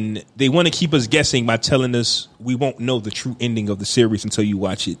 And they want to keep us guessing by telling us we won't know the true ending of the series until you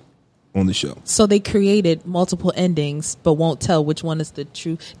watch it on the show. So they created multiple endings, but won't tell which one is the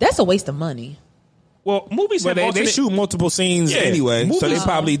true. That's a waste of money. Well, movies they shoot multiple scenes anyway, so they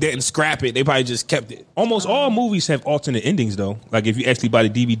probably didn't scrap it. They probably just kept it. Almost all movies have alternate endings, though. If you actually buy the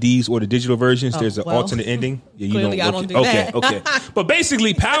DVDs or the digital versions, there's an alternate ending. Yeah, clearly, I don't do that. Okay. But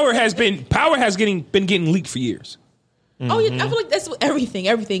basically, Power has been getting leaked for years. Mm-hmm. Oh, yeah, I feel like that's what everything.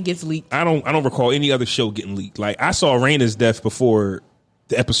 Everything gets leaked. I don't recall any other show getting leaked. I saw Raina's death before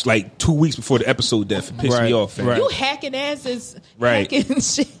the episode, 2 weeks before the episode death. It pissed me off. Right. You hacking asses, hacking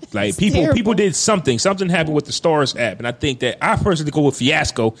shit. People did something. Something happened with the Stars app, and I think that I personally go with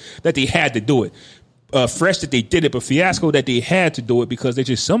fiasco that they had to do it. fresh that they did it, but fiasco that they had to do it because there's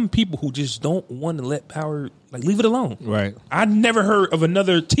just some people who just don't want to let power, like, leave it alone. Right. I never heard of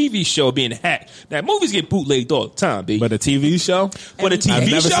another TV show being hacked. Now, movies get bootlegged all the time, B. But a TV show? But a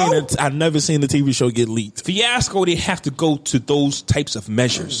TV show? I've never seen the TV show get leaked. Fiasco, they have to go to those types of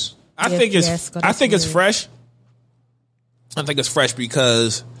measures. I think it's fresh. I think it's fresh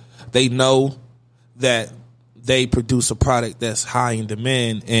because they know that they produce a product that's high in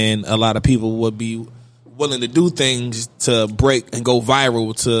demand, and a lot of people would be willing to do things to break and go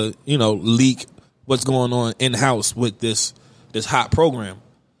viral to, leak what's going on in house with this hot program.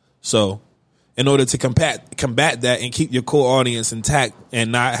 So, in order to combat that and keep your core audience intact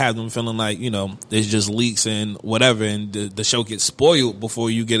and not have them feeling like, there's just leaks and whatever, and the show gets spoiled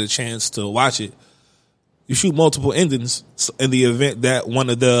before you get a chance to watch it, you shoot multiple endings in the event that one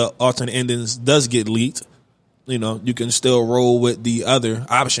of the alternate endings does get leaked. You can still roll with the other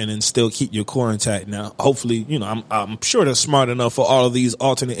option and still keep your core intact. Now, hopefully, I'm sure they're smart enough for all of these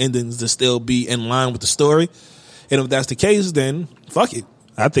alternate endings to still be in line with the story. And if that's the case, then fuck it.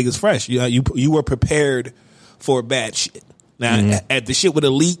 I think it's fresh. You were prepared for bad shit. Now, at the shit would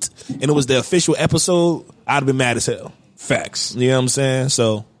have leaked and it was the official episode, I'd have been mad as hell. Facts. You know what I'm saying?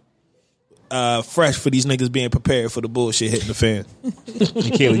 So, fresh for these niggas being prepared for the bullshit hitting the fan.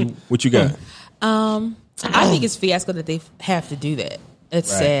 Kaylah, what you got? I think it's fiasco that they have to do that.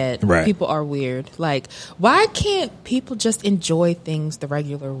 It's sad. Right. People are weird. Like, why can't people just enjoy things the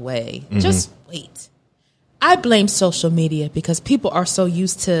regular way? Just wait. I blame social media because people are so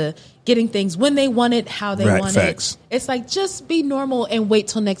used to getting things when they want it, how they want it. It's like, just be normal and wait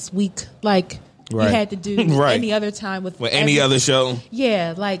till next week. Like you had to do any other time with any other show.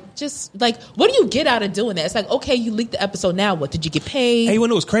 Yeah, what do you get out of doing that? It's like, okay, you leaked the episode. Now what? Did you get paid? Hey, you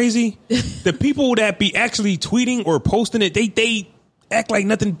know what's crazy? The people that be actually tweeting or posting it, they act like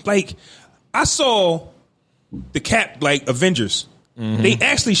nothing. Like, I saw the Cap, like, Avengers. They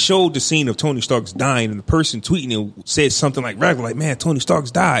actually showed the scene of Tony Stark's dying, and the person tweeting it said something like regular, like, man, Tony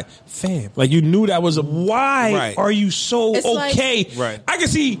Stark's died. Fam. Like, you knew that was why are you so okay? Like, I can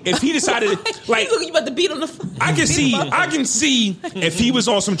see if he decided, like, you about to beat on the I can see if he was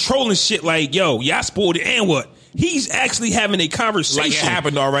on some trolling shit like, yo, y'all spoiled it, and what? He's actually having a conversation. Like, it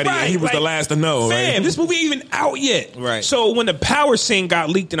happened already, and he was the last to know. Fam, this movie ain't even out yet. Right. So when the power scene got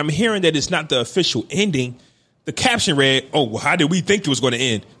leaked, and I'm hearing that it's not the official ending, the caption read, "Oh, well, how did we think it was going to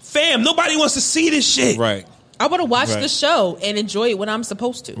end?" Fam, nobody wants to see this shit. Right. I want to watch the show and enjoy it when I'm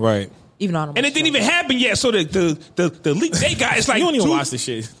supposed to. Right. Even though I don't. And it didn't even happen yet. So the leak they got, it's like, you don't even watch the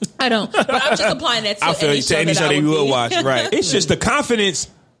shit. I don't. But I'm just applying that to I feel any to any show that you will watch. Right. It's just the confidence.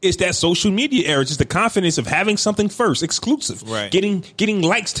 It's that social media era. It's just the confidence of having something first, exclusive. Right. Getting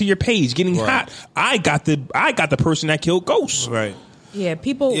likes to your page, getting hot. I got the person that killed Ghost. Right. Yeah,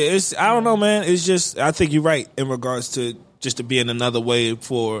 people. Yeah, I don't know, man. It's just, I think you're right in regards to just to being another way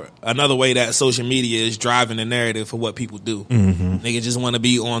that social media is driving the narrative for what people do. Niggas just want to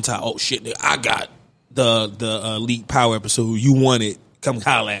be on top. Oh shit, nigga, I got the Elite Power episode. You want it? Come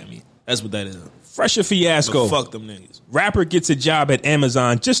holler at me. That's what that is. Fresher fiasco. But fuck them niggas. Rapper gets a job at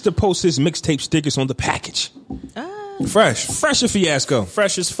Amazon just to post his mixtape stickers on the package. Fresher fiasco.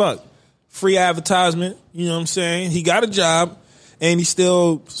 Fresh as fuck. Free advertisement. You know what I'm saying? He got a job. And he's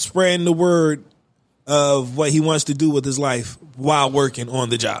still spreading the word of what he wants to do with his life while working on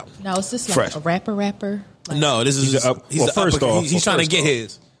the job. Now, is this like a rapper? Like, no, this is he's trying to get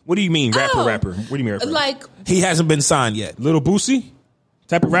his. What do you mean, rapper? What do you mean, rapper? Like, he hasn't been signed yet. Little Boosie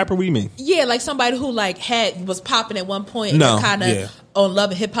type of rapper? What do you mean? Yeah, like somebody who was popping at one point and kind of on Love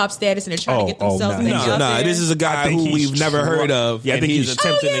and Hip Hop status, and they're trying to get themselves out there. This is a guy who we've never heard of. Yeah, I think he's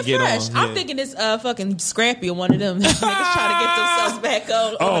attempting to get fresh. on. I'm thinking it's fucking Scrappy or one of them niggas trying to get themselves back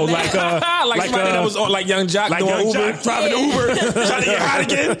on. Like somebody that was on, like Young Jock doing Uber, driving Uber, trying to get hot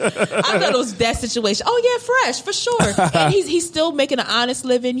again. I thought it was that situation. Oh yeah, fresh for sure. And he's still making an honest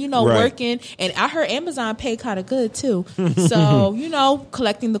living, working. And I heard Amazon paid kind of good too. So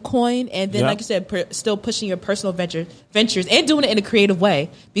collecting the coin, and then like you said, still pushing your personal ventures and doing it in a creative way.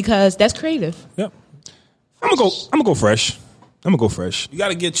 Because that's creative. Yep. I'm gonna go fresh. You got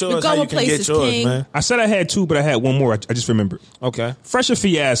to get yours. How you can get yours, man? I said I had two, but I had one more. I just remembered. Okay. Fresher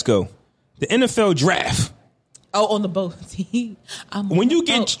fiasco. The NFL draft. Oh, on the boat. When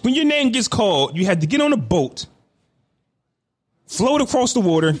your name gets called, you had to get on a boat, float across the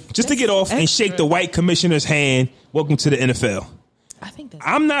water just to get off and shake the white commissioner's hand. Welcome to the NFL. I think that's.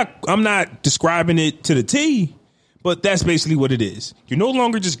 I'm not describing it to the T. But that's basically what it is. You're no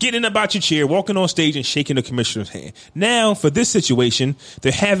longer just getting up out your chair, walking on stage, and shaking the commissioner's hand. Now, for this situation,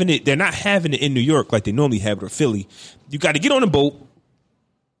 they're not having it in New York like they normally have it, or Philly. You got to get on a boat,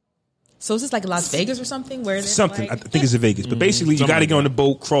 So is this like Las Vegas or something? Where Something. like, I think it's in Vegas. But basically, you got to get on the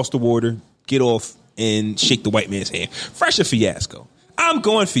boat, cross the water, get off, and shake the white man's hand. Fresh or fiasco? I'm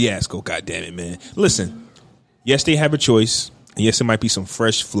going fiasco, goddammit, it, man. Listen, yes, they have a choice. And yes, it might be some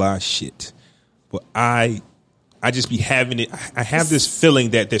fresh, fly shit. But I just be having it. I have this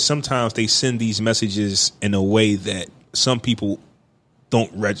feeling that sometimes they send these messages in a way that some people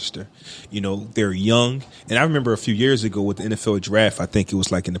don't register. You know, they're young. And I remember a few years ago with the NFL draft, I think it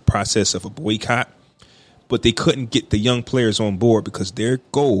was like in the process of a boycott, but they couldn't get the young players on board because their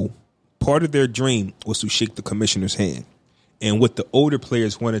goal, part of their dream, was to shake the commissioner's hand. And what the older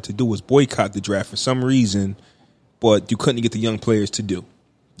players wanted to do was boycott the draft for some reason, but you couldn't get the young players to do.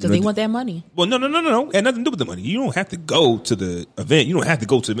 Because they want that money. Well, no. It had nothing to do with the money. You don't have to go to the event. You don't have to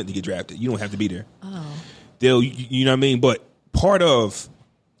go to the event to get drafted. You don't have to be there. Oh. You know what I mean? But part of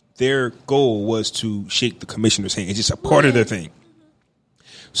their goal was to shake the commissioner's hand. It's just a part of their thing.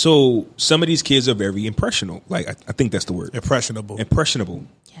 So some of these kids are very impressionable. Like I think that's the word. Impressionable. Yes.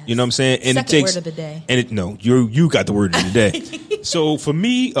 You know what I'm saying? And Second word of the day. And you got the word of the day. So for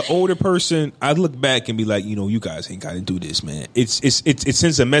me, an older person, I look back and be like, you know, you guys ain't got to do this, man. It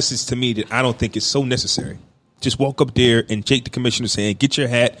sends a message to me that I don't think it's so necessary. Just walk up there and shake the commissioner's hand, get your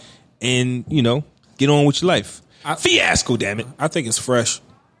hat, and get on with your life. Fiasco, damn it. I think it's fresh.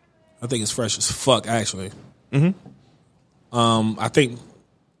 I think it's fresh as fuck, actually. I think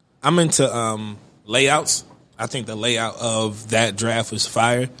I'm into layouts. I think the layout of that draft was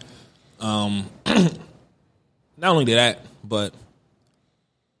fire. Not only that, but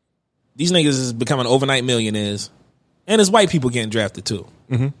these niggas is becoming overnight millionaires, and it's white people getting drafted too.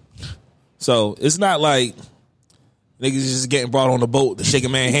 So it's not like niggas just getting brought on the boat to shake a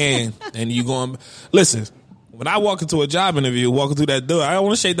man's hand, and you going, listen, when I walk into a job interview, walking through that door, I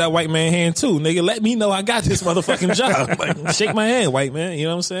want to shake that white man's hand too. Nigga, let me know I got this motherfucking job. Like, shake my hand, white man. You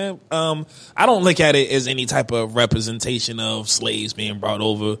know what I'm saying? I don't look at it as any type of representation of slaves being brought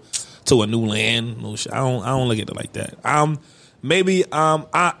over to a new land. No shit. I don't look at it like that. I'm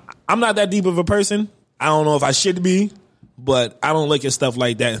not that deep of a person. I don't know if I should be, but I don't look at stuff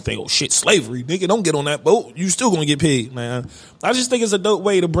like that and think, oh shit, slavery, nigga, don't get on that boat. You still gonna get paid, man. I just think it's a dope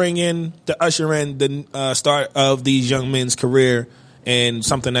way to usher in the start of these young men's career and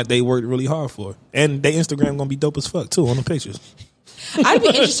something that they worked really hard for. And their Instagram gonna be dope as fuck too on the pictures. I'd be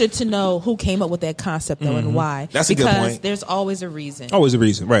interested to know who came up with that concept though and why. That's a good point. Because there's always a reason. Always a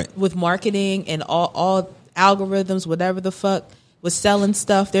reason, right? With marketing and all algorithms, whatever the fuck. With selling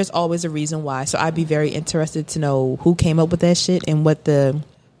stuff, there's always a reason why. So I'd be very interested to know who came up with that shit and what the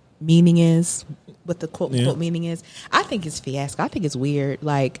meaning is, what the quote unquote meaning is. I think it's fiasco. I think it's weird.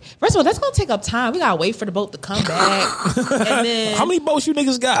 Like, first of all, that's gonna take up time. We gotta wait for the boat to come back. And then how many boats you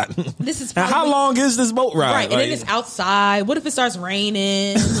niggas got? This is how long is this boat ride? Right, and then it's outside. What if it starts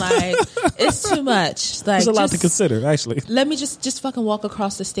raining? Like, it's too much. Like, there's a lot to consider, actually. Let me just fucking walk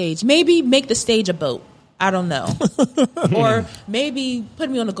across the stage. Maybe make the stage a boat. I don't know. Or maybe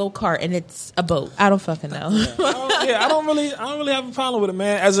put me on a go-kart and it's a boat. I don't fucking know. I don't really have a problem with it,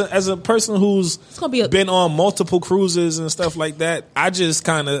 man. As a person who's been on multiple cruises and stuff like that, I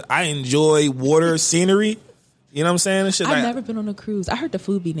enjoy water scenery. You know what I'm saying? And shit I've never been on a cruise. I heard the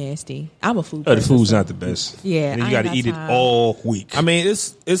food be nasty. I'm a food The person. food's not the best. Yeah, and you got to eat it all week. I mean,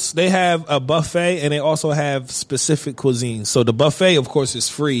 it's they have a buffet and they also have specific cuisines. So the buffet, of course, is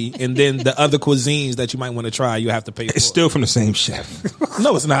free, and then the other cuisines that you might want to try, you have to pay for. It's still from the same chef.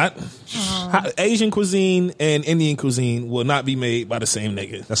 No, it's not. Asian cuisine and Indian cuisine will not be made by the same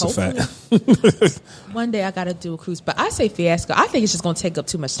nigga. That's a fact. One day I got to do a cruise, but I say fiasco. I think it's just going to take up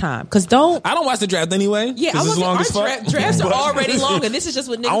too much time. I don't watch the draft anyway. Yeah, I long as fuck. Drafts are already long, and this is just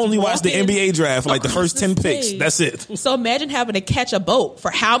what niggas I only watch the in. NBA draft, like the first 10 picks. That's it. So imagine having to catch a boat for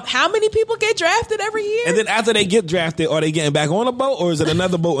how many people get drafted every year? And then after they get drafted, are they getting back on a boat, or is it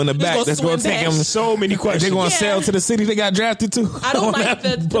another boat in the back that's going to take them? So many questions. They're going to sail to the city they got drafted to. I don't like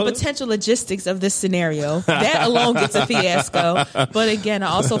the potential logistics of this scenario. That alone gets a fiasco. But again, I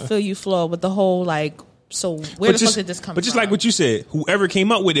also feel you, Flo, with the whole like. So where the fuck did this come from? But just like what you said, whoever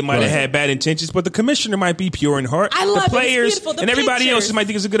came up with it might have had bad intentions, but the commissioner might be pure in heart. I love the players it. And everybody else might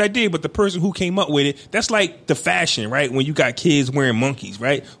think it's a good idea, but the person who came up with it, that's like the fashion, right? When you got kids wearing monkeys,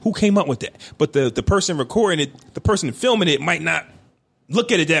 right? Who came up with that? But the person recording it, the person filming it might not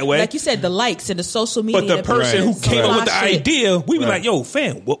look at it that way. Like you said, the likes and the social media. But the person who came up with the idea, we be like, yo,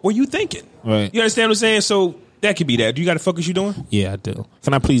 fam, what were you thinking? Right. You understand what I'm saying? So that could be that. Do you got to fuck what you doing? Yeah, I do.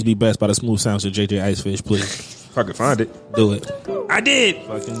 Can I please be blessed by the smooth sounds of JJ Icefish, please? If I could find it. Do it. I did.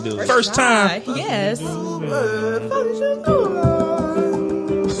 Fucking do it. First time. Yes.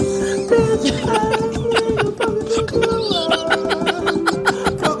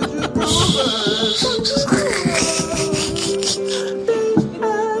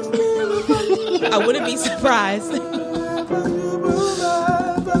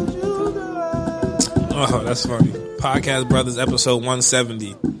 Oh, that's funny. Podcast Brothers, episode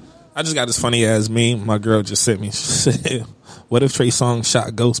 170. I just got this funny ass meme. My girl just sent me. She said, "What if Trey Songz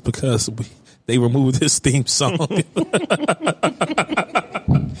shot Ghost because they removed his theme song?"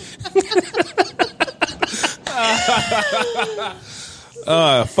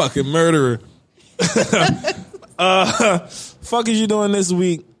 Fucking murderer. Fuck is you doing this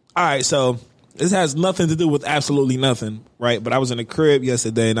week? All right, so this has nothing to do with absolutely nothing, right? But I was in the crib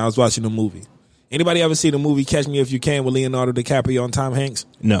yesterday and I was watching a movie. Anybody ever see the movie Catch Me If You Can with Leonardo DiCaprio and Tom Hanks?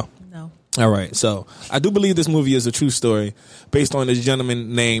 No. All right, so I do believe this movie is a true story based on this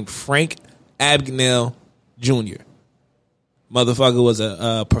gentleman named Frank Abagnale Jr. Motherfucker was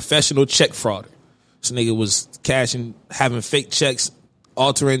a professional check frauder. This nigga was having fake checks,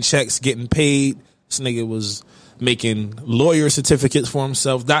 altering checks, getting paid. This nigga was making lawyer certificates for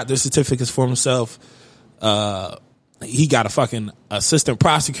himself, doctor certificates for himself. He got a fucking assistant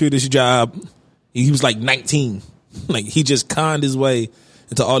prosecutor's job. He was like 19. Like, he just conned his way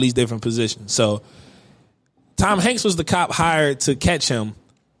into all these different positions. So Tom Hanks was the cop hired to catch him,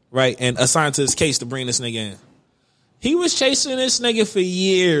 right, and assigned to his case to bring this nigga in. He was chasing this nigga for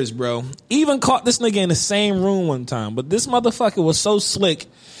years, bro. Even caught this nigga in the same room one time. But this motherfucker was so slick,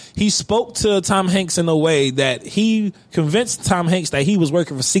 he spoke to Tom Hanks in a way that he convinced Tom Hanks that he was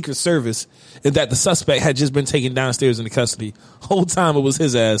working for Secret Service and that the suspect had just been taken downstairs into custody. Whole time it was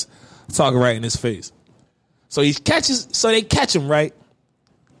his ass talking right in his face. So they catch him, right?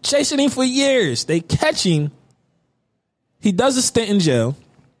 Chasing him for years. They catch him. He does a stint in jail.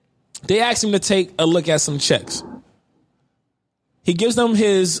 They ask him to take a look at some checks. He gives them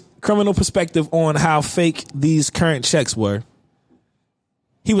his criminal perspective on how fake these current checks were.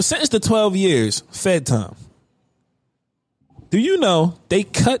 He was sentenced to 12 years, fed time. Do you know they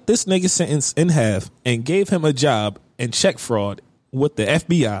cut this nigga's sentence in half and gave him a job in check fraud with the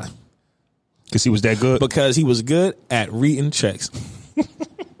FBI? Because he was that good? Because he was good at reading checks.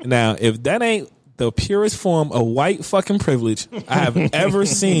 Now, if that ain't the purest form of white fucking privilege I have ever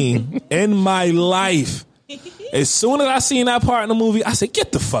seen in my life, as soon as I seen that part in the movie, I said,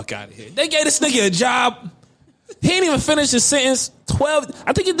 get the fuck out of here. They gave this nigga a job. He didn't even finish his sentence.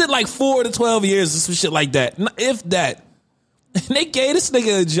 I think he did like 4 to 12 years or some shit like that. If that. And they gave this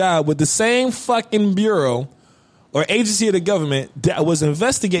nigga a job with the same fucking bureau or agency of the government that was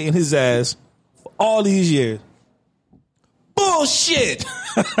investigating his ass for all these years. Bullshit.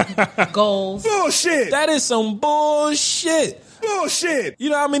 Goals. Bullshit. That is some bullshit. Bullshit. You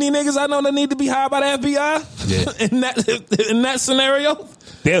know how many niggas I know that need to be hired by the FBI? Yeah. in that scenario?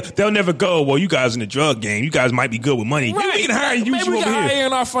 They'll never go, well, you guys in the drug game. You guys might be good with money. Right. We can hire you, Maybe we can hire you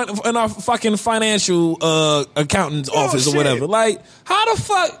in our fucking financial accountant's office or whatever. Like, how the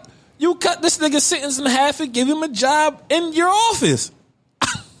fuck you cut this nigga's sentence in half and give him a job in your office?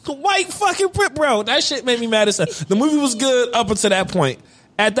 White fucking prip, bro. That shit made me mad as hell. The movie was good up until that point.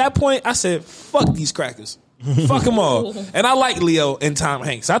 At that point, I said, fuck these crackers. Fuck them all. And I like Leo and Tom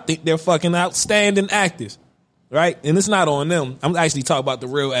Hanks. I think they're fucking outstanding actors. Right? And it's not on them. I'm actually talking about the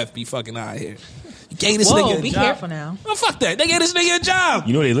real FB fucking eye here. You gave this nigga a job. Be careful now. Oh, fuck that. They gave this nigga a job.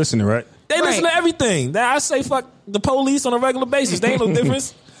 You know they listening, right? They listen to everything. I say fuck the police on a regular basis. They ain't no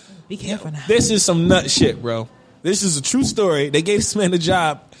difference. Be careful now. This is some nut shit, bro. This is a true story. They gave this man a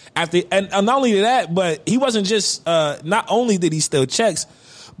job and not only that, but he wasn't just not only did he steal checks,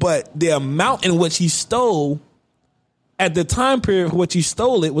 but the amount in which he stole at the time period for which he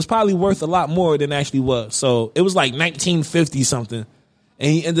stole it was probably worth a lot more than it actually was. So it was like 1950 something,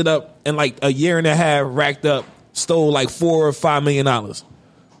 and he ended up in like a year and a half racked up, stole like $4 or $5 million. $4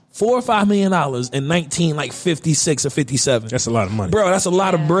 or $5 million in 1956 or 57. That's a lot of money, bro. That's a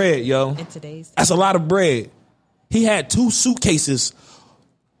lot of bread, yo. In today's day. That's a lot of bread. He had 2 suitcases,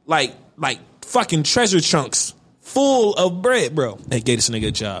 like fucking treasure chunks full of bread, bro. They gave this nigga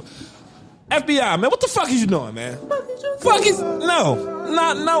a job. FBI, man, what the fuck is you doing, man?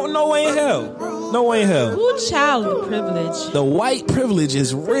 No way in hell. No way in hell. Ooh, child privilege. The white privilege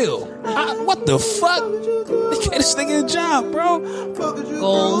is real. What the fuck? They gave this nigga a job, bro.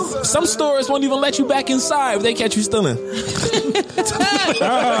 Goals. Some stores won't even let you back inside if they catch you stealing.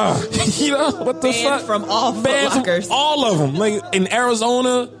 You know, what the Banned fuck? from all lockers. All of them. Like in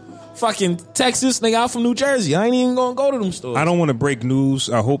Arizona, fucking Texas, nigga, out from New Jersey. I ain't even gonna go to them stores. I don't want to break news.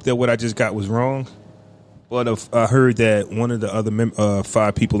 I hope that what I just got was wrong. But I heard that one of the other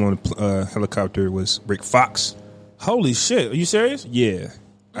 5 people on the helicopter was Rick Fox. Holy shit. Are you serious? Yeah.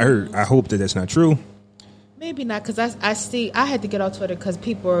 I hope that that's not true. Maybe not, because I had to get off Twitter because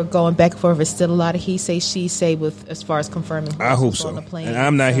people are going back and forth. It's still a lot of he say, she say with as far as confirming. I hope so. On the plane, and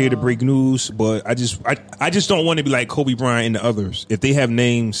I'm not here to break news, but I just don't want to be like Kobe Bryant and the others. If they have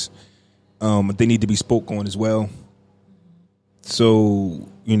names They need to be spoke on as well. So,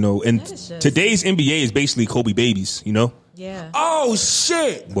 and today's NBA is basically Kobe babies, Yeah. Oh,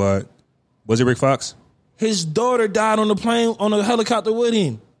 shit. What? Was it Rick Fox? His daughter died on the plane, on a helicopter with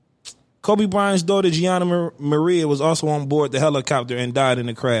him. Kobe Bryant's daughter, Gianna Maria, was also on board the helicopter and died in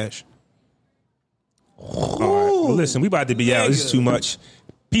the crash. All right. Well, listen, we about to be out. This is too much.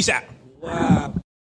 Peace out. Wow.